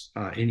as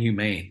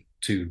inhumane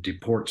to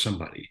deport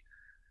somebody.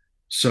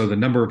 So the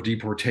number of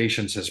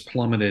deportations has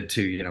plummeted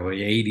to,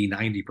 80,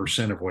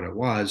 90% of what it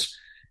was,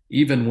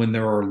 even when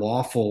there are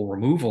lawful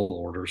removal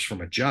orders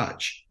from a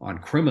judge on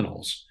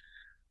criminals.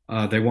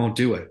 They won't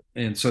do it.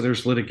 And so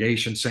there's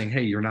litigation saying,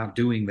 hey, you're not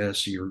doing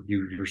this.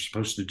 You're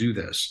supposed to do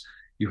this.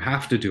 You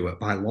have to do it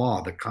by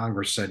law. The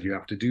Congress said you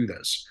have to do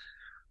this.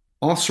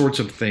 All sorts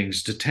of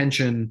things.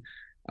 Detention.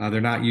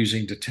 They're not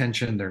using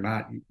detention.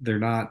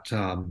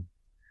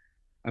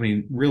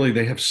 Really,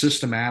 they have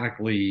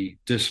systematically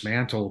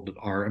dismantled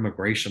our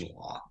immigration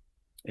law.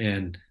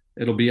 And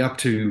it'll be up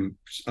to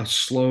a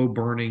slow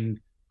burning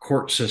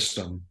court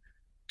system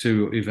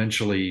to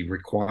eventually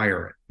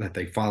require it that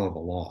they follow the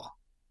law.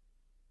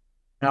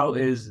 How are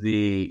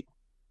the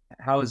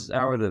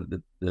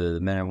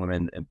men and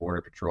women at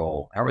Border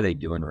Patrol? How are they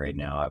doing right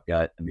now? I've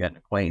got an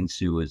acquaintance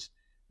who was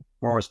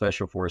former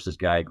Special Forces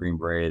guy, Green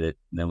Beret, that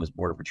then was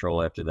Border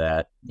Patrol after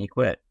that. He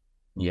quit.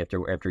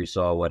 After he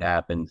saw what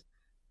happened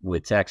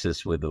with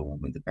Texas with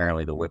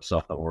apparently the whips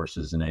off the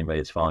horses, and anybody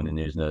that's following the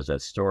news knows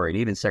that story. And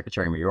even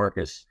Secretary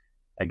Mayorkas,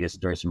 I guess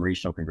during some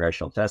regional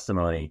congressional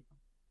testimony,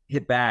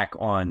 hit back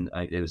on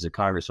it was a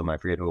congresswoman, I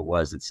forget who it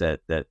was, that said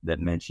that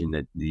mentioned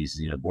that these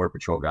Border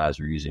Patrol guys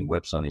were using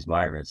whips on these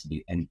migrants,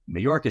 and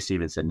Mayorkas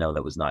even said no,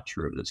 that was not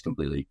true. That's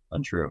completely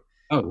untrue.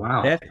 Oh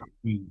wow,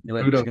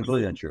 it's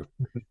completely untrue.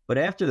 But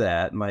after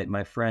that,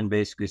 my friend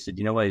basically said,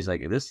 you know what? He's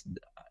like,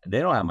 they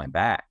don't have my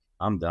back.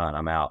 I'm done.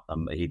 I'm out.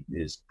 He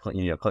is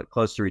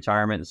close to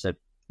retirement and said,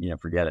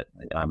 forget it.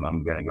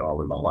 I'm going to go on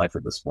with my life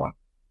at this point.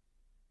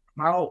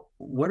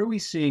 What are we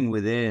seeing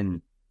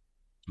within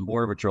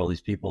Border Patrol,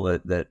 these people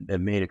that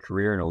have made a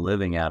career and a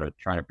living out of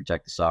trying to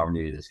protect the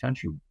sovereignty of this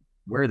country?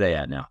 Where are they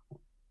at now?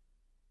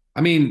 I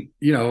mean,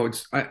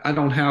 I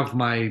don't have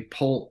my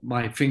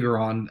finger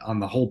on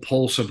the whole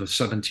pulse of a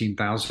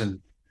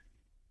 17,000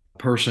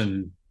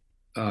 person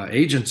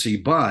agency,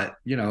 but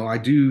I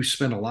do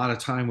spend a lot of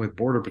time with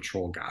Border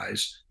Patrol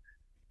guys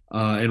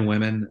and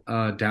women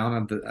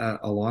down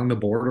along the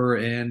border,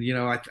 and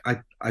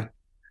I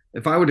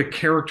if I were to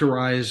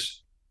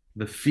characterize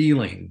the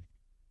feeling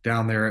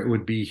down there, it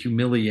would be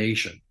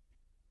humiliation.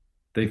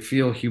 They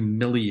feel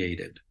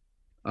humiliated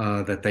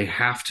that they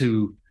have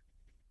to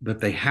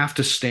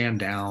stand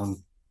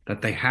down,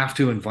 that they have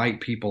to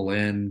invite people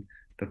in,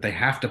 that they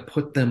have to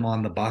put them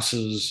on the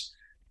buses,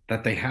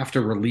 that they have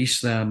to release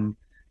them.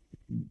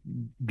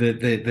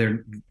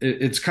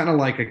 It's kind of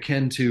like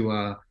akin to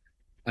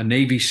a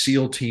Navy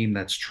SEAL team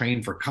that's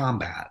trained for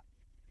combat.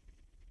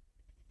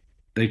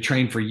 They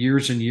train for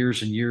years and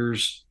years and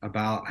years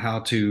about how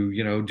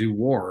to do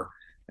war,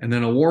 and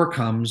then a war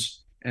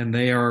comes and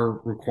they are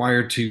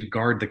required to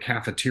guard the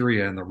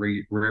cafeteria in the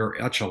rear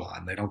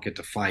echelon. They don't get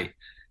to fight,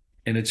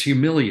 and it's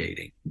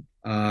humiliating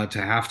to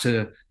have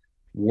to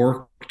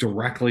work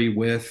directly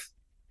with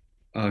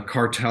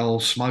cartel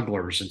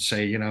smugglers and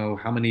say,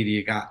 how many do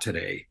you got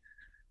today?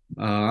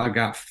 I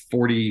got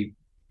 40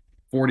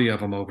 of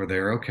them over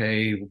there.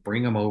 Okay,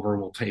 bring them over.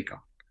 We'll take them.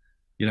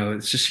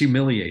 It's just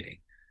humiliating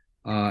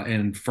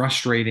and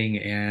frustrating,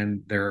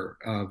 and they're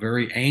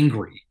very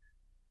angry,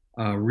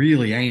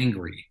 really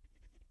angry,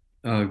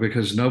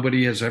 because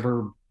nobody has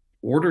ever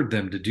ordered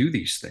them to do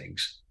these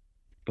things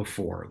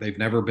before. They've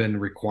never been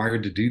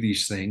required to do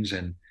these things,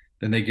 and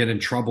then they get in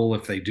trouble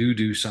if they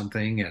do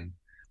something, and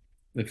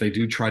if they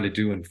do try to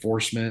do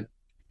enforcement.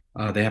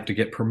 They have to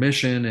get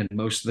permission, and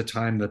most of the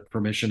time the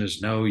permission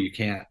is no, you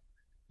can't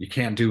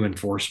do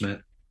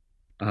enforcement.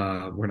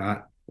 We're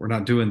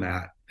not doing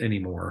that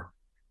anymore.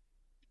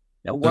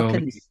 Now,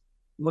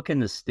 what can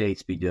the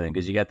states be doing?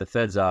 Because you got the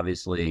feds,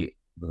 obviously,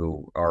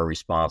 who are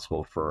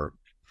responsible for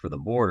the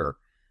border,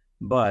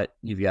 but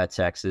you've got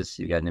Texas,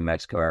 you've got New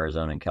Mexico,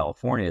 Arizona, and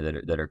California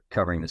that are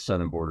covering the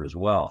southern border as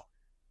well.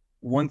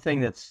 One thing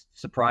that's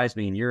surprised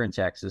me, and you're in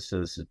Texas, so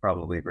this is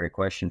probably a great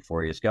question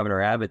for you, is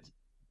Governor Abbott,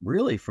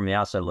 really, from the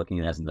outside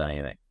looking, hasn't done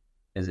anything.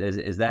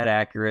 Is that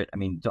accurate? I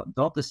mean,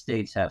 don't the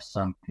states have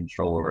some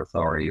control or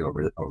authority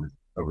over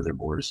their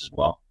borders as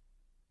well?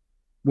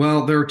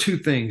 Well, there are two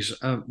things.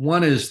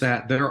 One is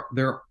that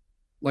they're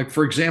like,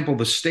 for example,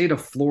 the state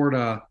of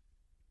Florida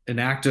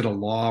enacted a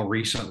law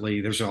recently.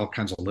 There's all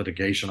kinds of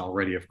litigation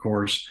already, of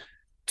course,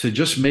 to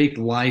just make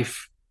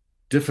life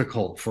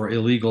difficult for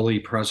illegally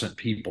present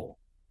people.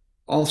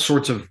 All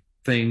sorts of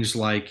things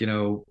like,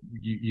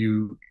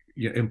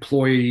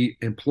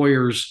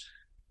 employers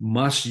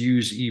must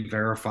use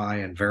E-Verify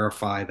and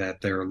verify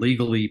that they're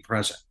legally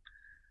present.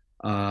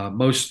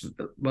 Most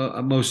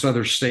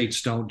other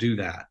states don't do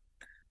that.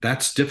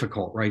 That's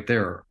difficult right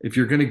there. If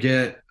you're going to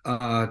get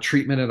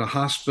treatment at a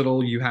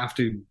hospital, you have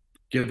to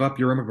give up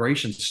your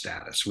immigration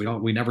status.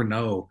 We never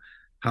know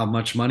how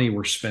much money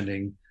we're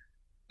spending,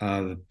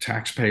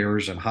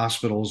 taxpayers and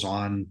hospitals,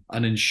 on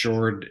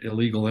uninsured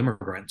illegal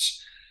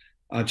immigrants.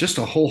 Just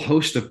a whole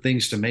host of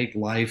things to make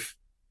life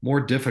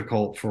more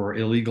difficult for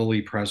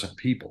illegally present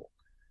people.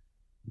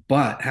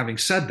 But having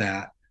said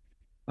that,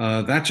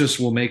 that just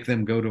will make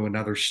them go to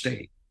another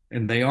state.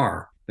 And they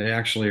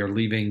actually are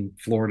leaving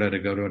Florida to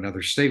go to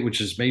another state,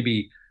 which is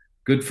maybe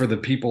good for the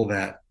people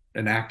that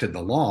enacted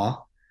the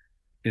law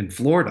in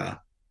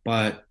Florida,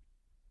 but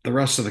the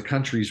rest of the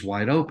country's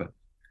wide open.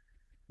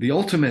 The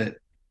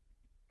ultimate,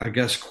 I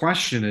guess,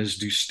 question is,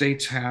 do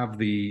states have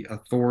the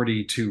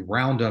authority to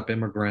round up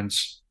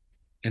immigrants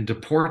and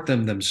deport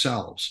them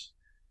themselves?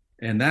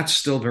 And that's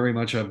still very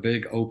much a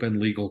big open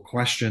legal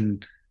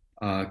question.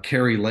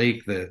 Carrie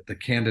Lake, the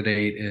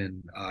candidate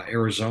in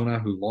Arizona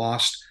who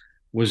lost,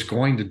 was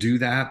going to do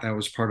that. That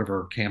was part of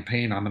her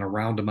campaign. I'm going to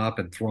round them up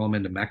and throw them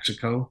into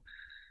Mexico.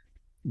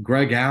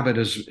 Greg Abbott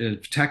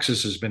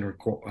Texas has been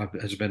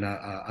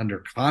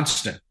under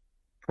constant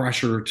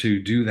pressure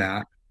to do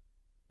that,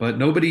 but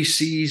nobody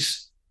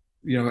sees.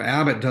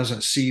 Abbott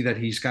doesn't see that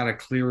he's got a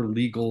clear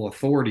legal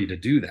authority to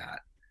do that,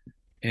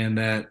 and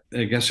that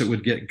I guess it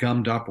would get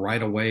gummed up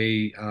right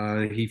away.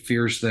 He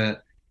fears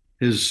that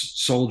his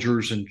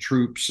soldiers and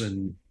troops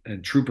and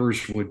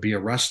troopers would be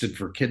arrested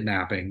for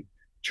kidnapping,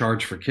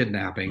 charged for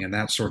kidnapping, and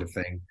that sort of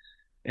thing.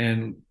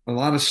 And a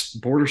lot of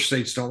border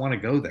states don't want to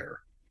go there.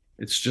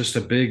 It's just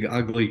a big,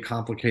 ugly,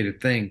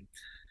 complicated thing.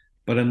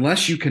 But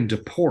unless you can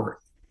deport,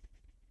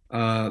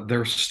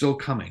 they're still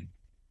coming.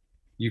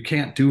 You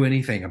can't do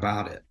anything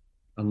about it.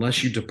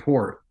 Unless you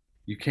deport,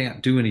 you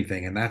can't do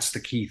anything. And that's the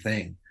key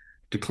thing.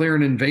 Declare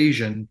an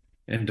invasion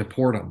and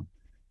deport them.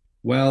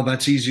 Well,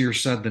 that's easier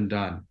said than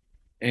done.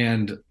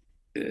 And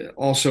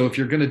also, if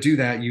you're going to do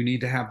that, you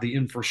need to have the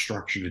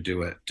infrastructure to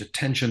do it,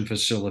 detention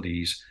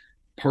facilities,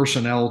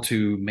 personnel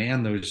to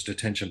man those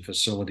detention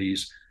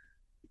facilities.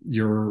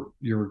 You're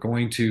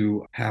going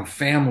to have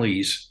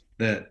families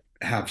that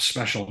have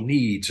special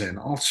needs and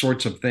all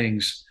sorts of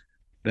things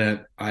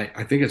that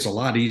I think it's a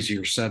lot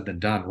easier said than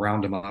done.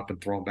 Round them up and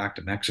throw them back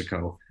to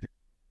Mexico.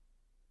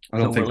 I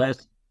don't think.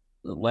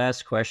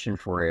 Last question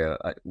for you.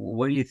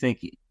 What do you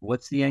think?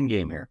 What's the end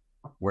game here?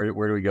 Where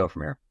do we go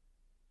from here?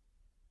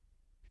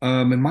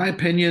 In my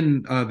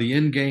opinion, the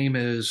end game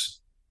is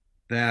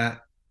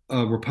that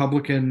a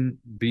Republican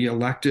be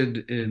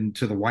elected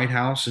into the White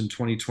House in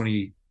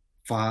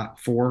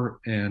 2024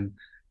 and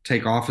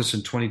take office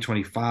in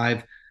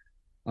 2025.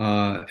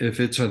 If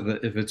it's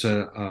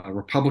a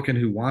Republican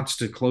who wants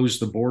to close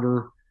the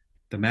border,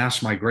 the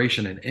mass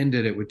migration, and end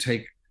it, it would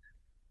take,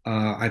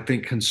 I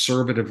think,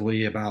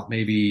 conservatively about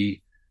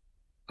maybe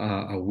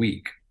a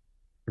week.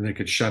 And they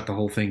could shut the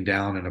whole thing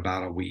down in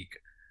about a week,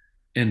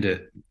 end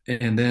it,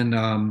 and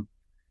then.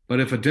 But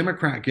if a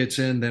Democrat gets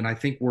in, then I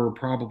think we're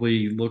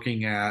probably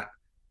looking at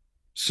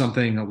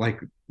something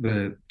like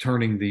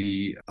turning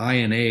the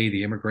INA,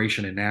 the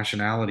Immigration and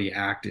Nationality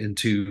Act,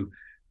 into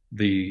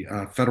the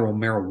federal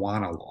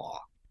marijuana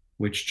law,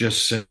 which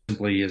just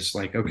simply is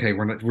like, okay,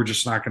 we're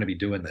just not going to be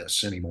doing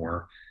this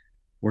anymore.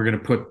 We're going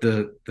to put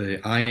the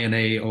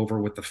INA over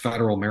with the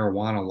federal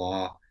marijuana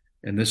law,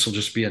 and this will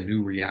just be a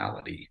new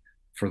reality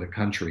for the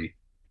country.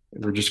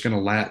 We're just going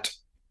to let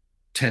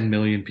 10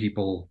 million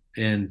people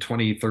in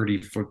 20,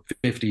 30,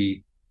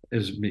 50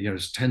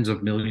 is tens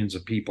of millions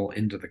of people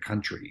into the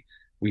country.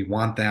 We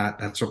want that.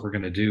 That's what we're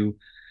going to do.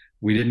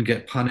 We didn't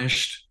get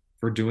punished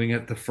for doing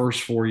it the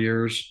first 4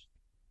 years.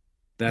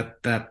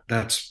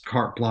 That's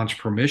carte blanche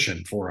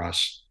permission for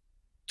us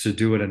to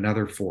do it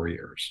another 4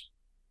 years.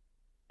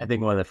 I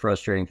think one of the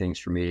frustrating things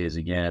for me is,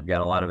 again, I've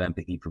got a lot of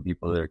empathy for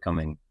people that are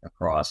coming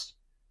across,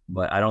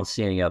 but I don't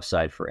see any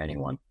upside for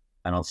anyone.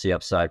 I don't see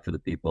upside for the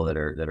people that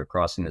are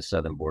crossing the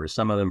southern border.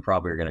 Some of them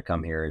probably are going to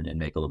come here and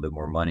make a little bit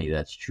more money.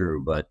 That's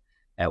true, but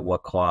at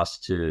what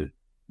cost to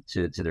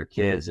their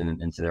kids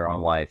and to their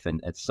own life?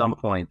 And at some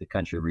point, the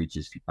country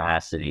reaches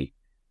capacity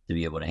to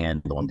be able to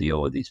handle and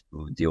deal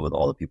with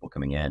all the people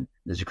coming in.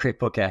 There's a great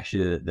book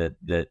actually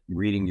that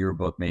reading your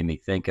book made me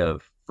think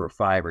of for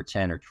 5 or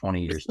 10 or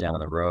 20 years down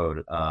the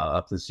road.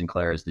 Upton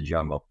Sinclair's The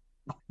Jungle,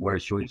 where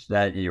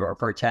that your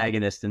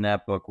protagonist in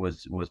that book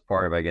was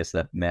part of, I guess,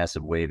 that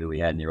massive wave that we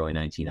had in the early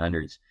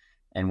 1900s.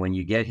 And when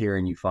you get here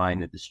and you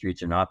find that the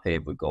streets are not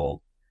paved with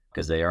gold,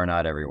 because they are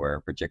not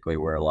everywhere, particularly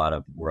where a lot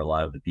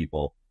of the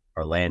people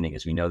are landing,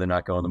 as we know they're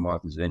not going to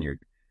Martha's Vineyard,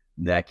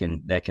 that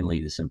can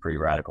lead to some pretty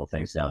radical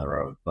things down the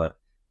road. But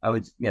I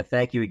would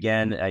thank you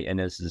again. And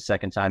this is the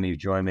second time you've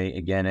joined me.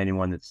 Again,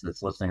 anyone that's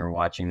listening or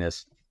watching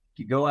this,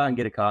 you go out and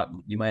get a copy.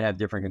 You might have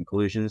different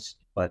conclusions,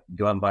 but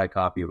go out and buy a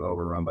copy of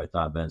Overrun by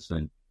Todd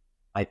Bensman.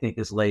 I think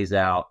this lays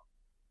out,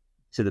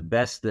 to the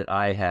best that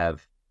I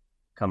have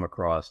come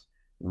across,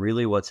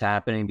 really what's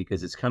happening,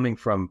 because it's coming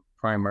from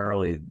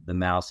primarily the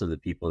mouths of the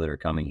people that are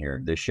coming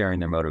here. They're sharing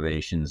their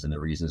motivations and the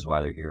reasons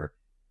why they're here.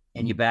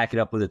 And you back it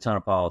up with a ton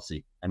of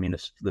policy. I mean,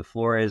 the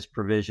Flores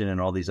provision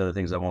and all these other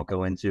things I won't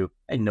go into,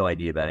 I had no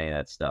idea about any of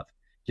that stuff.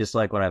 Just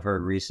like what I've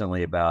heard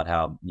recently about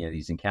how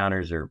these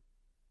encounters are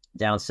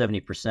down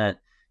 70%.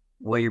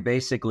 Well, you're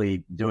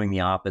basically doing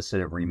the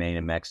opposite of remain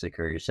in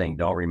Mexico. You're saying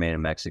don't remain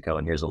in Mexico,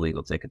 and here's a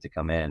legal ticket to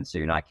come in. So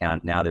you're not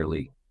counting. Now they're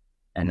legal,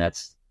 and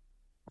it's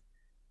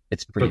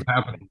pretty. What's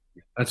happening?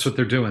 That's what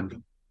they're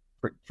doing.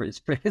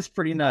 It's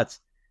pretty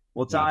nuts.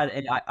 Well, Todd,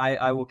 and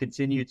I will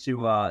continue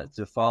to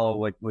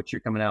follow what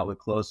you're coming out with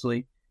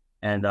closely.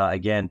 And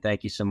again,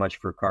 thank you so much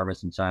for carving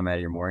some time out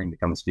of your morning to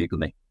come and speak with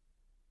me.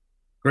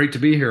 Great to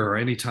be here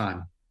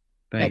anytime.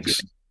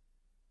 Thanks.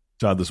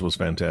 Todd, this was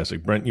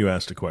fantastic. Brent, you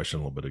asked a question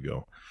a little bit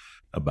ago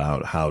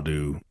about how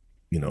do,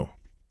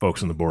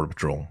 folks in the Border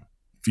Patrol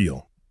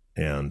feel.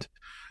 And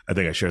I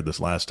think I shared this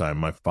last time.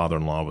 My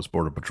father-in-law was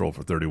Border Patrol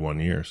for 31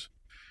 years.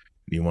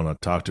 You want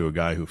to talk to a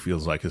guy who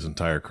feels like his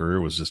entire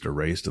career was just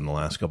erased in the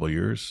last couple of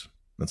years?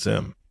 That's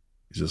him.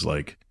 He's just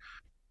like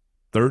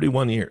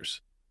 31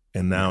 years.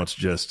 And now it's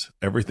just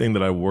everything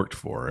that I worked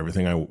for,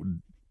 everything I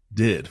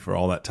did for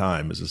all that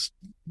time is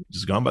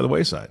just gone by the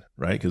wayside,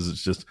 right? Because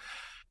it's just,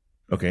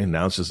 okay,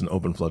 now it's just an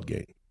open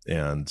floodgate.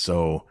 And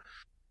so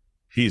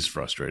he's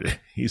frustrated.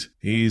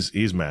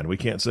 He's mad. We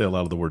can't say a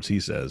lot of the words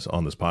he says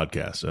on this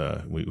podcast.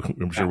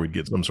 I'm sure we'd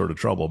get some sort of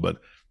trouble, but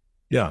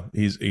yeah,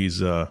 he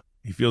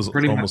feels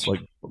pretty almost much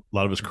like a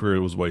lot of his career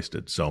was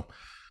wasted. So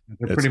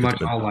they're pretty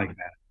much all like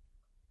that.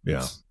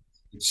 Yeah.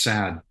 It's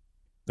sad.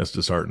 That's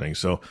disheartening.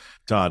 So,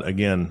 Todd,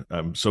 again,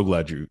 I'm so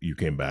glad you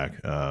came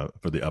back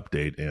for the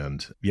update.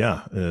 And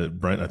yeah,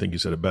 Brent, I think you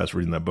said it best.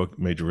 Reading that book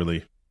made you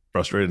really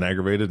frustrated and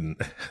aggravated. And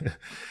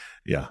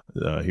yeah,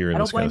 hearing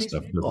this kind of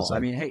stuff. I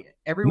mean, hey,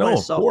 everyone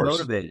is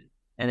self-motivated,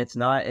 and it's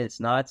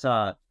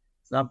not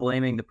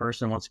blaming the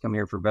person who wants to come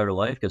here for a better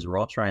life, because we're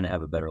all trying to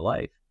have a better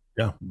life.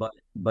 Yeah.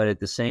 But at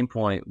the same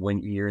point,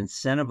 when you're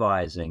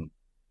incentivizing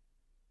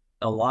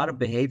a lot of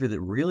behavior that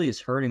really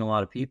is hurting a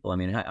lot of people. I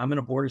mean, I'm in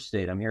a border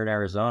state. I'm here in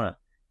Arizona.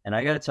 And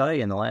I got to tell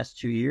you, in the last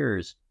 2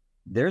 years,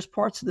 there's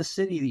parts of the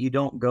city that you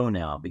don't go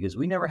now, because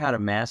we never had a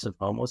massive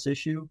homeless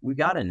issue. We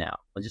got it now,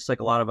 just like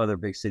a lot of other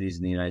big cities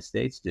in the United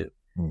States do.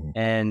 Mm-hmm.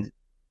 And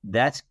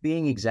that's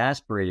being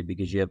exasperated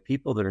because you have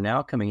people that are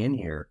now coming in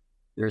here.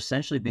 They're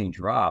essentially being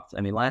dropped.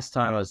 I mean, last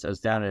time I was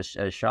down at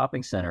a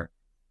shopping center,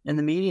 in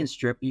the median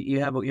strip, you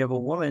have a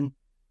woman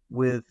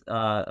with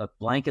a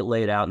blanket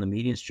laid out in the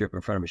median strip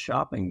in front of a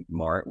shopping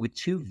mart with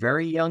two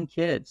very young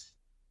kids.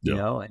 You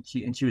know, and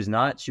she was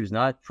not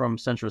from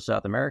Central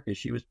South America.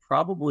 She was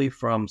probably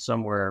from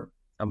somewhere,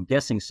 I'm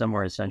guessing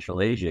somewhere in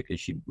Central Asia, because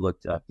she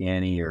looked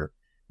Afghani or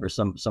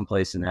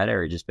someplace in that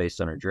area just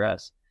based on her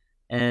dress.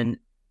 And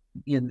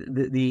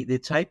the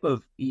type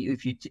of,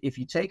 if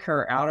you take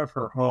her out of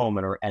her home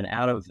and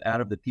out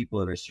of the people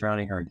that are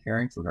surrounding her and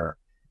caring for her,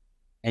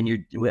 and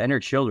her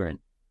children,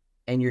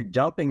 and you're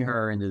dumping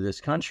her into this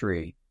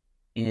country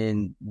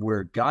in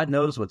where God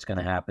knows what's going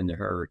to happen to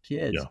her or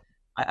kids. Yeah.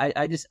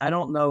 I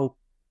don't know.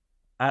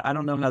 I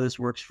don't know how this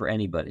works for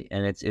anybody,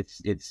 and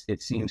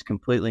it seems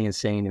completely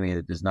insane to me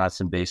that there's not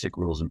some basic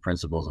rules and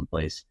principles in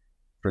place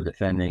for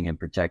defending and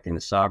protecting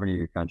the sovereignty of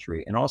your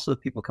country, and also the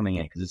people coming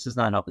in, because this is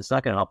not help. It's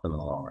not going to help them in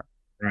the long run.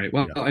 Right.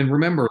 Well, and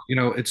remember,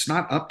 it's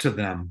not up to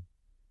them.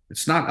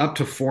 It's not up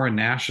to foreign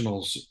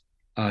nationals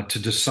to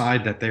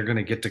decide that they're going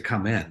to get to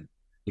come in.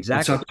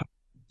 Exactly. It's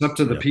up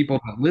to the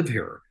people that live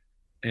here,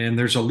 and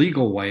there's a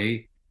legal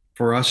way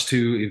for us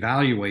to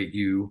evaluate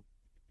you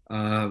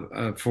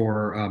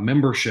for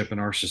membership in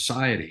our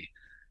society.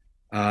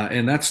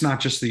 And that's not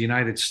just the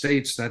United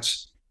States.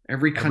 That's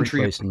every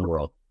country place in the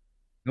world.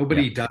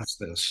 Nobody does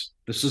this.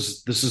 This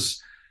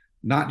is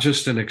not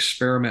just an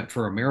experiment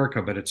for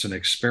America, but it's an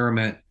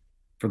experiment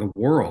for the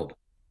world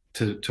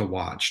to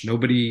watch.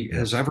 Nobody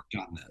has ever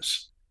done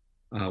this,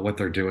 what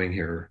they're doing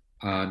here.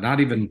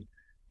 Not even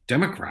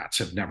Democrats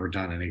have never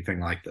done anything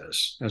like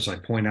this. As I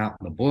point out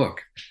in the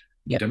book,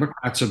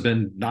 Democrats have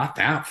been not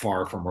that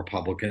far from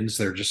Republicans.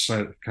 They're just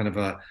kind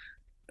of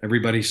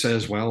everybody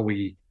says, well,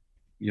 we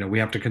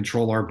have to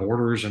control our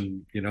borders,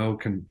 and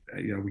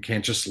we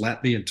can't just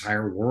let the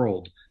entire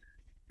world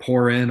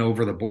pour in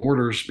over the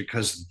borders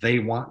because they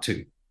want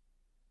to.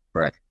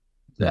 Right.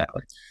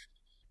 Exactly.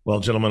 Well,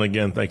 gentlemen,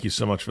 again, thank you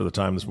so much for the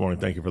time this morning.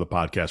 Thank you for the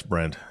podcast,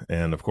 Brent.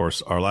 And of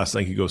course, our last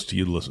thank you goes to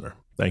you, the listener.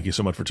 Thank you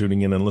so much for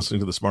tuning in and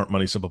listening to the Smart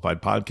Money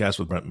Simplified podcast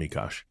with Brent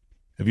Mikosh.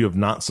 If you have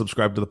not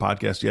subscribed to the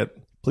podcast yet,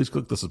 please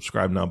click the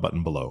subscribe now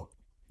button below.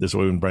 This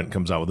way, when Brent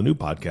comes out with a new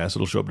podcast,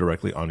 it'll show up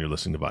directly on your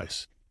listening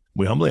device.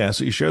 We humbly ask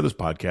that you share this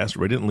podcast,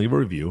 rate it, and leave a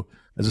review,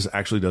 as this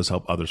actually does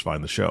help others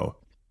find the show.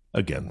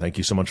 Again, thank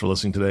you so much for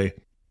listening today.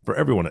 For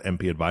everyone at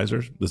MP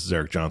Advisors, this is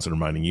Eric Johnson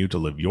reminding you to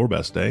live your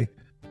best day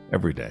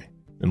every day.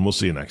 And we'll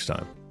see you next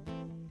time.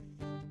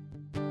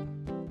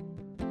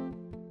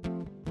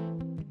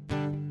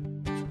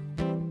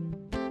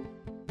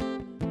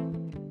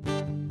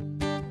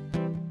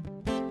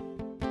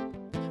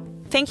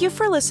 Thank you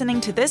for listening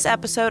to this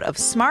episode of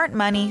Smart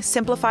Money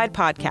Simplified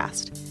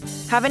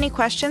Podcast. Have any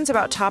questions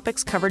about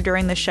topics covered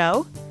during the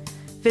show?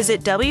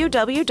 Visit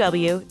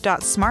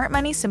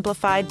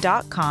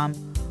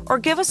www.smartmoneysimplified.com or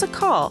give us a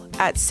call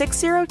at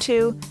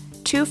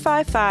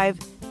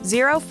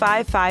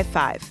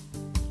 602-255-0555.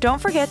 Don't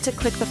forget to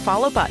click the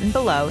follow button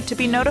below to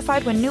be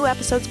notified when new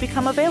episodes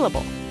become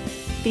available.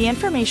 The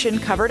information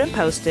covered and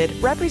posted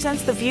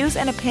represents the views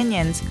and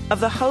opinions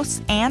of the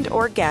hosts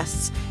and/or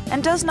guests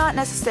and does not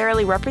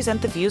necessarily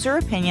represent the views or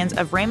opinions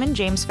of Raymond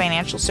James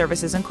Financial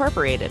Services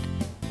Incorporated.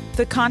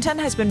 The content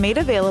has been made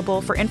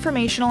available for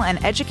informational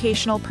and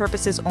educational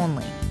purposes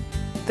only.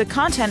 The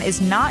content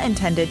is not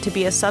intended to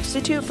be a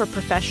substitute for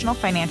professional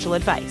financial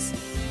advice.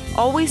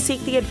 Always seek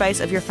the advice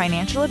of your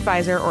financial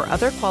advisor or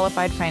other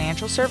qualified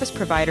financial service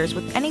providers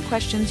with any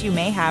questions you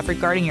may have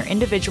regarding your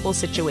individual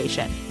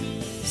situation.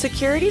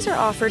 Securities are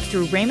offered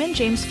through Raymond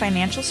James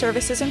Financial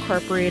Services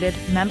Incorporated,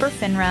 member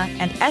FINRA,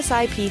 and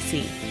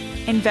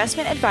SIPC.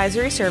 Investment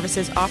advisory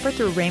services offered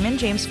through Raymond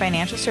James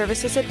Financial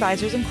Services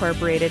Advisors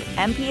Incorporated,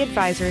 MP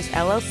Advisors,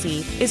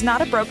 LLC, is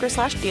not a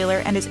broker/dealer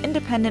and is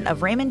independent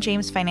of Raymond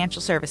James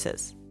Financial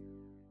Services.